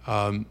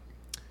 At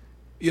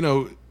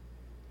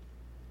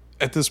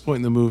this point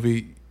in the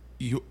movie,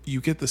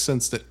 you get the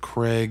sense that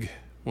Craig,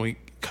 when we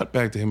cut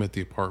back to him at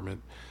the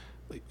apartment,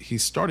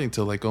 he's starting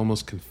to like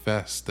almost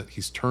confess that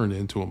he's turned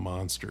into a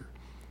monster.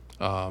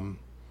 And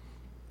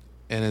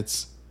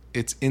it's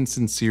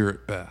insincere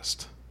at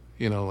best.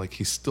 You know, like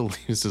he still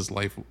leaves his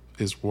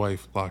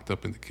wife locked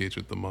up in the cage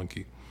with the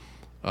monkey,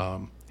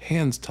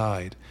 hands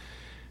tied.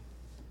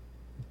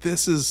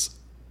 This is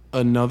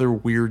another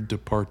weird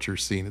departure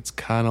scene. It's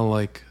kind of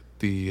like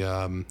the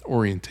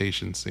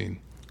orientation scene.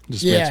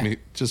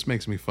 Just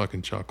makes me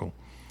fucking chuckle.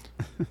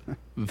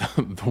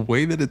 The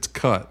way that it's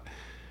cut,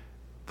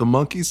 the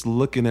monkey's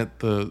looking at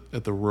the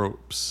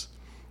ropes,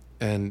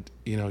 and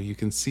you know you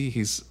can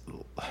see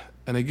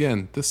and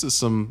again, this is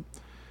some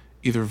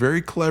either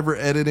very clever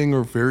editing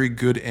or very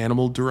good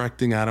animal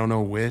directing. I don't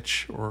know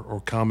which,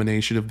 or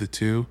combination of the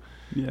two.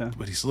 Yeah.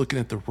 But he's looking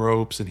at the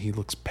ropes and he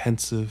looks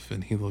pensive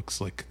and he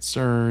looks like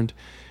concerned.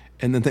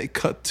 And then they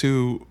cut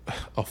to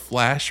a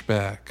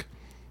flashback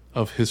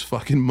of his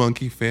fucking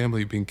monkey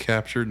family being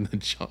captured in the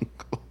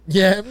jungle.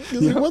 Yeah.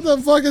 Like, what the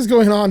fuck is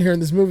going on here in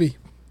this movie?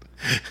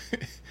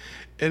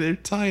 And they're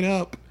tied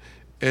up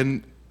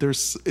and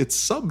it's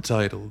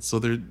subtitled. So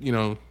they're, you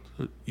know,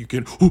 you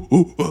can,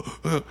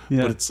 but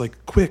it's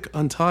like, quick,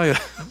 untie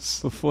us.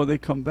 Before they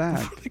come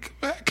back.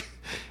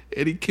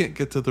 And he can't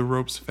get to the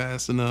ropes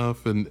fast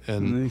enough. And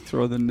they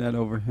throw the net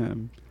over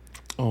him.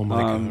 Oh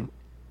my God.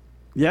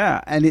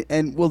 Yeah.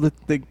 And well,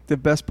 the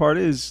best part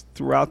is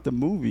throughout the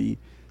movie,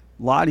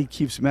 Lottie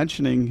keeps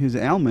mentioning his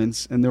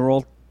ailments and they're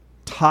all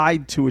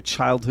tied to a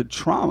childhood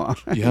trauma.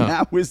 Yeah. And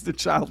that was the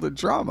childhood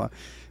trauma.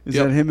 Is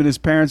that him and his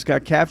parents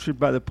got captured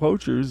by the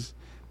poachers.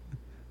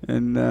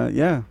 And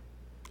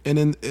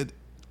And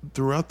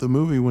throughout the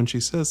movie, when she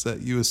says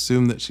that, you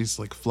assume that she's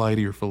like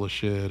flighty or full of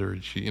shit,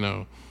 or she, you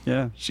know,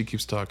 she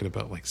keeps talking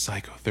about like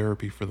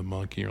psychotherapy for the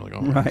monkey. You're like,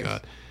 oh my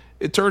God.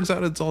 It turns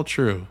out it's all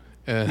true.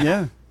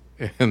 And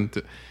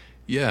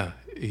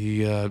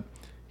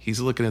he's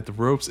looking at the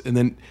ropes, and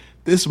then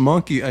this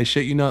monkey, I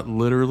shit you not,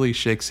 literally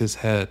shakes his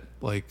head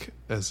like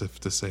as if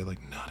to say,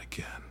 like, not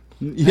again.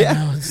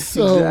 Yeah,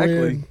 so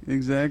weird.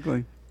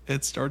 Exactly.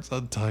 It starts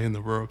untying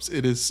the ropes.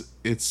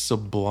 It's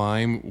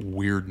sublime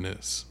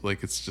weirdness.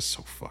 Like, it's just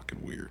so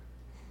fucking weird.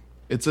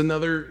 It's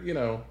another, you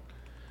know,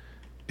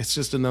 it's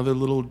just another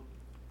little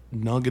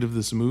nugget of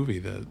this movie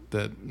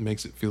that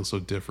makes it feel so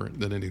different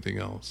than anything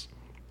else.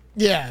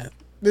 Yeah.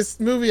 This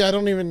movie, I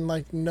don't even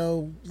like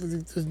know.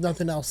 There's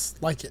nothing else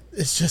like it.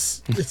 It's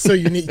just, it's so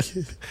unique.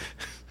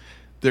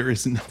 There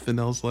is nothing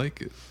else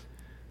like it.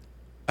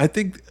 I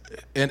think,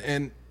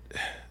 and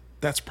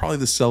that's probably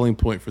the selling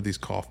point for these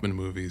Kaufman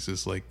movies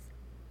is like,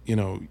 you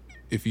know,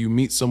 if you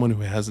meet someone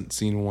who hasn't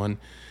seen one,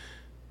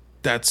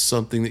 that's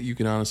something that you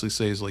can honestly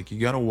say is like, you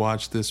got to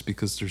watch this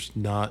because there's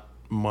not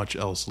much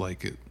else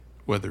like it.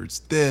 Whether it's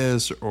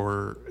this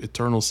or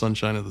Eternal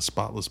Sunshine of the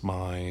Spotless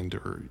Mind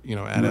or, you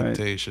know,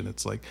 Adaptation.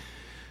 It's like,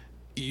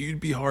 you'd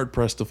be hard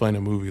pressed to find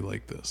a movie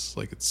like this.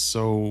 Like, it's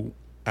so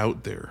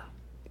out there.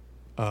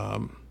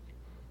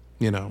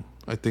 You know,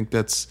 I think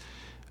that's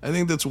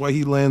why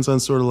he lands on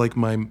sort of like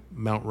my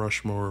Mount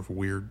Rushmore of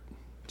weird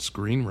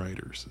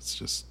screenwriters. It's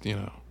just, you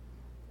know,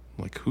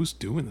 like, who's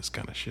doing this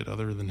kind of shit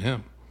other than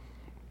him?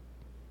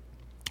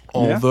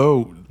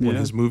 Although when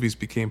his movies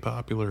became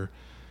popular,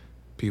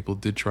 people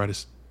did try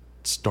to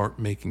start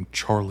making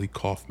Charlie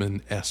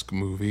Kaufman-esque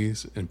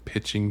movies and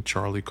pitching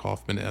Charlie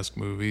Kaufman-esque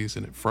movies,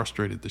 and it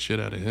frustrated the shit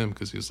out of him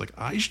because he was like,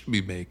 I should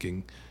be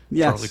making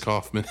Charlie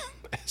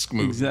Kaufman-esque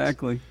movies.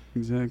 Exactly.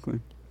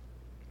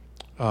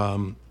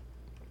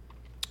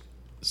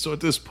 So at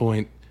this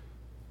point,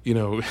 you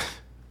know,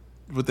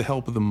 with the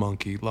help of the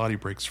monkey, Lottie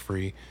breaks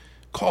free,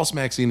 calls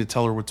Maxine to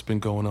tell her what's been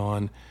going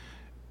on.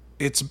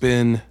 It's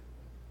been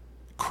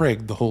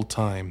Craig the whole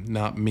time,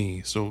 not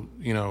me. So,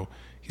 you know,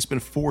 he's been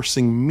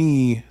forcing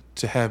me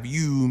to have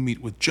you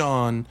meet with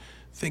John,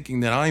 thinking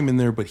that I'm in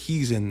there, but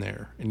he's in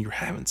there. And you're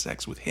having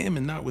sex with him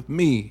and not with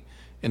me.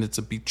 And it's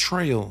a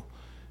betrayal.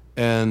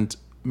 And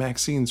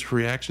Maxine's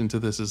reaction to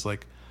this is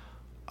like,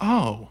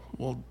 oh,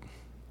 well,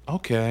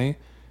 okay.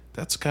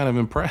 That's kind of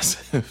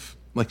impressive.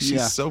 Like,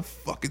 she's so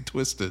fucking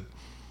twisted.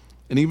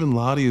 And even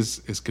Lottie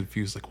is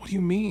confused. Like, what do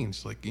you mean?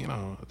 She's like, you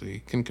know,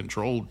 they can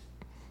control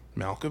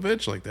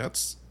Malkovich? Like,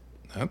 that's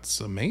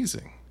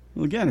amazing.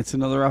 Well, again, it's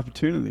another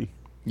opportunity.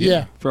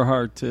 Yeah. For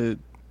her to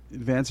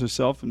advance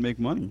herself and make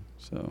money.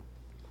 So.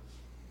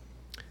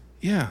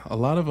 Yeah, a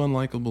lot of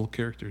unlikable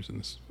characters in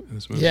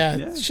this movie. Yeah,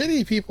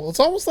 shitty people. It's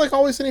almost like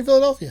Always Sunny in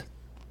Philadelphia.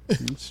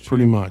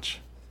 Pretty much.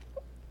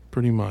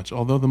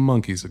 Although the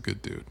monkey's a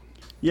good dude.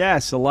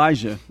 Yes,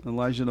 Elijah the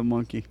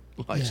monkey.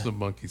 The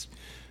monkey's,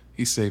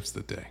 he saves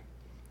the day.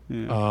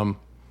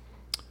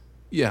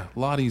 Yeah.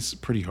 Lottie's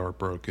pretty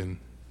heartbroken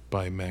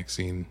by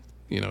Maxine.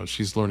 You know,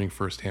 she's learning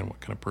firsthand what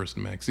kind of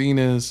person Maxine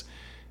is,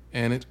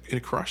 and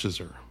it crushes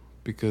her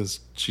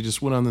because she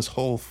just went on this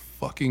whole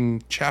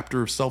fucking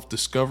chapter of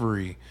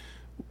self-discovery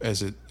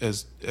as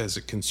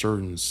it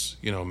concerns,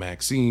 you know,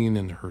 Maxine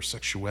and her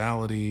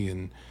sexuality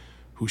and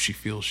who she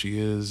feels she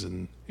is,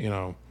 and you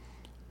know,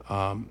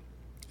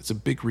 it's a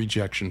big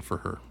rejection for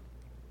her,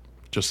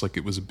 just like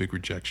it was a big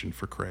rejection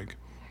for Craig.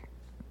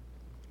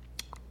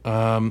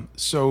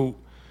 So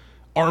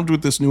armed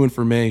with this new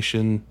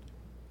information,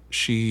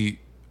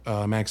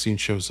 Maxine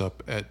shows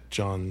up at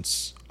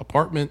John's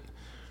apartment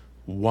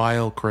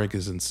while Craig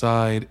is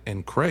inside,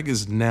 and Craig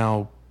is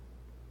now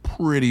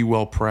pretty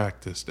well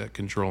practiced at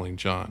controlling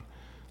John.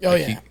 Oh,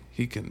 yeah.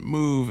 He can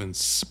move and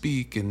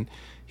speak, and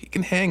he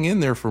can hang in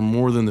there for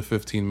more than the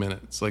 15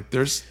 minutes. Like,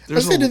 there's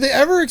did they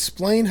ever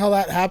explain how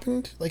that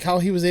happened? Like, how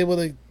he was able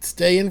to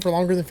stay in for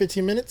longer than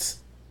 15 minutes?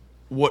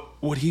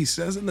 What he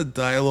says in the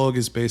dialogue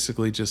is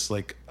basically just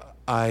like,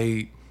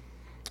 I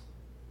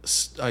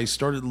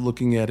started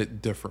looking at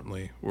it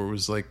differently, where it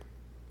was like,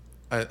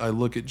 I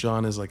look at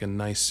John as like a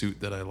nice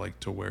suit that I like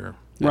to wear.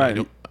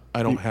 Right.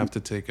 I don't have to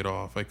take it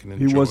off. I can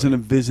enjoy He wasn't it. a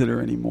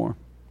visitor anymore.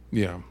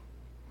 Yeah.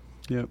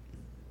 Yep.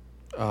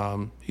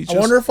 I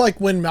wonder if, like,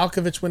 when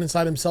Malkovich went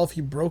inside himself,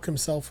 he broke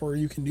himself, or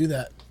you can do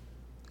that.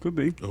 Could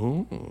be.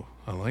 Oh,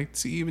 I like.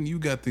 See, even you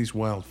got these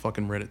wild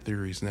fucking Reddit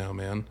theories now,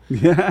 man.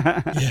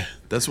 Yeah.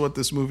 That's what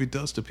this movie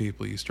does to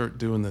people. You start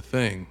doing the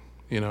thing,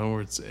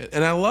 where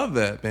and I love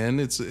that, man.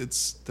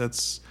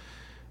 That's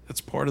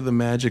part of the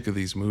magic of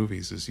these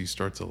movies is you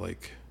start to,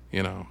 like,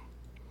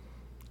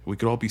 we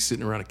could all be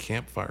sitting around a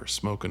campfire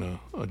smoking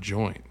a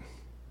joint,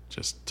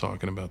 just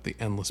talking about the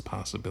endless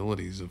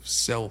possibilities of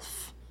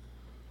self.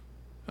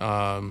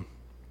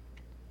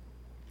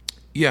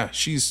 Yeah,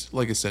 she's,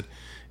 like I said,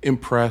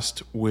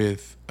 impressed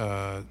with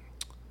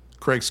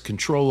Craig's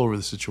control over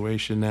the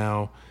situation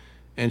now,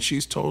 and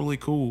she's totally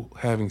cool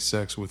having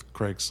sex with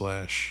Craig /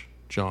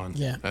 John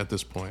at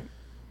this point.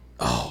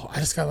 Oh, I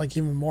just got, like,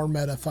 even more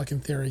meta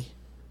fucking theory.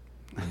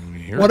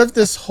 What What if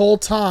this whole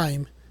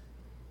time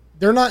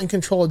they're not in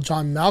control of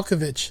John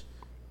Malkovich,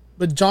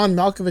 but John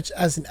Malkovich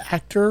as an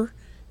actor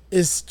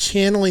is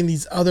channeling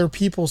these other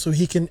people so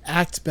he can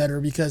act better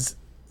because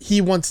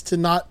he wants to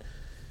not,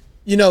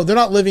 they're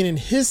not living in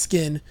his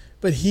skin,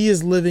 but he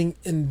is living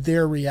in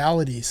their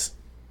realities.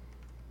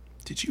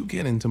 Did you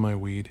get into my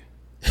weed?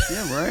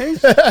 Yeah, right?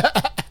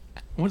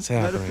 What's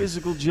happening?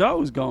 Metaphysical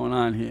Joe's going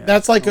on here.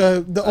 That's like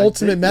the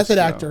ultimate method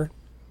show. actor.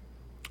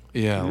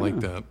 Yeah, I like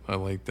that. I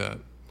like that.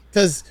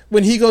 Because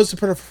when he goes to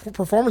put a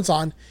performance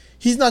on,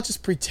 he's not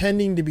just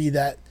pretending to be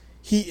that.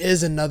 He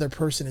is another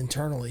person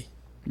internally.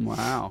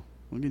 Wow.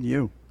 Look at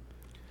you.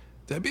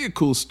 That'd be a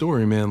cool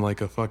story, man. Like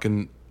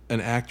an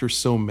actor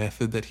so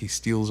method that he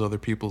steals other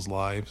people's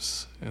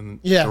lives,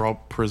 and they're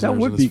all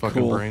prisoners in his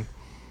fucking brain.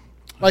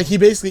 Like, he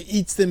basically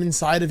eats them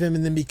inside of him,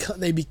 and then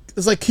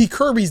it's like he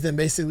Kirby's them,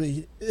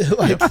 basically.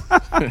 Like,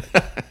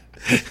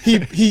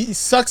 he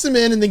sucks them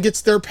in and then gets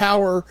their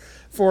power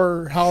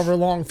for however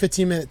long,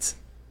 15 minutes.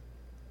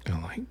 I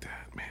like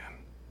that, man.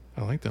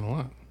 I like that a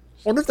lot. I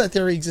wonder if that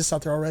theory exists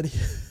out there already.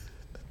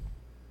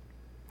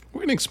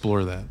 We're gonna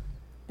explore that.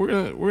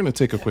 We're gonna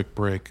take a quick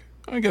break.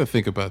 I gotta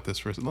think about this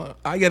first.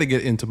 I gotta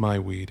get into my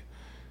weed.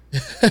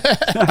 Let's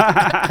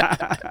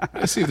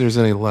see if there's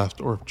any left,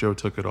 or if Joe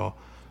took it all.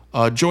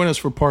 Join us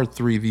for part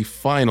 3, the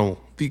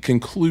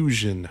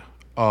conclusion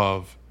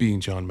of Being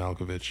John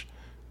Malkovich,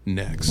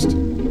 next.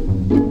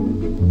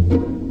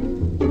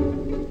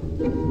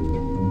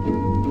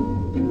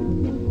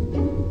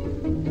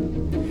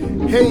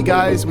 Hey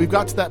guys, we've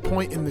got to that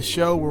point in the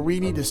show where we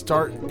need to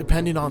start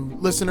depending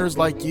on listeners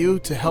like you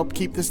to help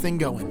keep this thing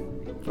going.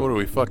 What are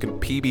we, fucking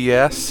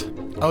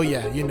PBS? Oh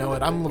yeah, you know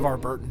it. I'm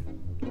LeVar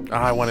Burton.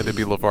 I wanted to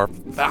be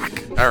LeVar.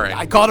 Fuck. All right.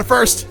 I called it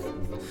first.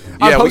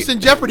 I'm hosting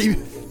Jeopardy.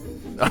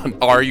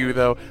 Are you,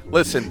 though?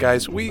 Listen,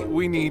 guys,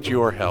 we need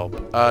your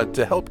help.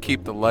 To help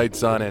keep the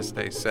lights on, as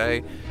they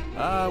say,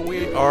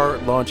 we are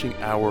launching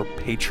our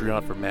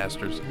Patreon for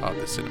Masters of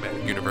the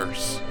Cinematic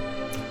Universe.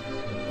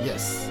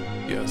 Yes.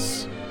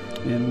 Yes.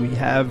 And we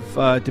have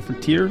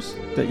different tiers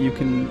that you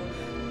can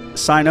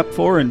sign up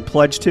for and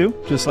pledge to,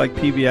 just like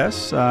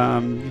PBS.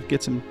 You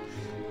get some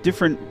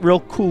different real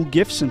cool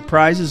gifts and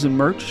prizes and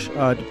merch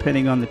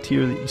depending on the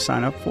tier that you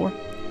sign up for.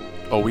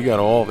 Oh, we got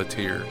all the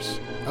tiers.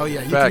 Oh,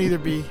 yeah. You can either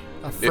be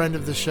a friend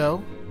of the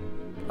show,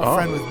 a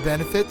friend with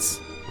benefits.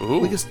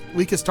 Ooh.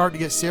 We could start to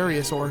get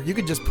serious, or you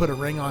could just put a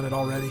ring on it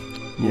already.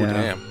 Ooh,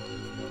 damn.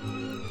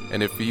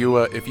 And if you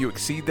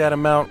exceed that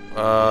amount,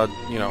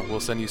 we'll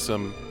send you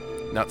some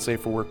not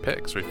safe for work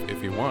pics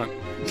if you want.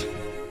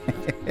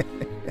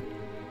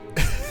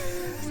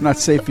 It's not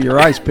safe for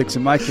your eyes pics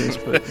in my case,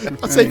 but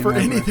not safe for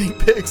anything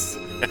pics.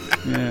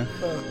 Yeah.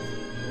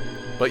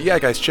 But yeah,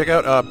 guys, check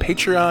out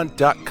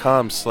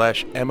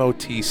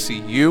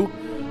patreon.com/MOTCU.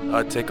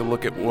 Take a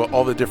look at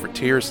all the different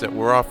tiers that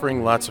we're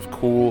offering. Lots of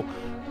cool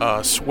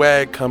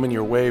swag coming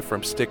your way,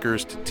 from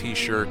stickers to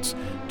t-shirts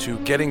to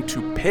getting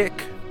to pick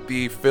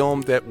the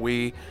film that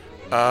we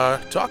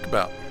talk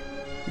about.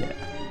 Yeah.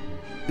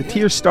 The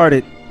tiers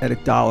started at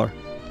 $1.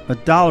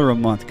 $1 a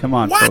month. Come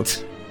on,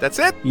 folks. That's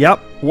it? Yep.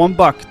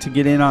 $1 to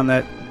get in on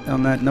that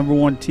number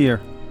one tier.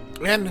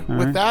 And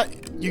with that,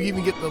 you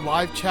even get the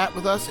live chat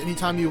with us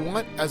anytime you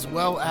want, as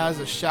well as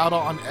a shout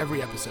out on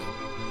every episode.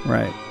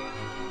 Right.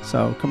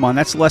 So come on,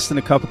 that's less than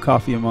a cup of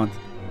coffee a month.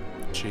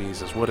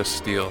 Jesus, what a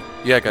steal.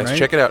 Yeah, guys,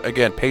 check it out.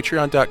 Again,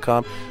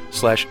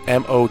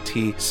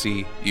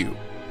 patreon.com/MOTCU.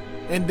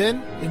 And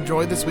then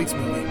enjoy this week's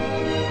movie.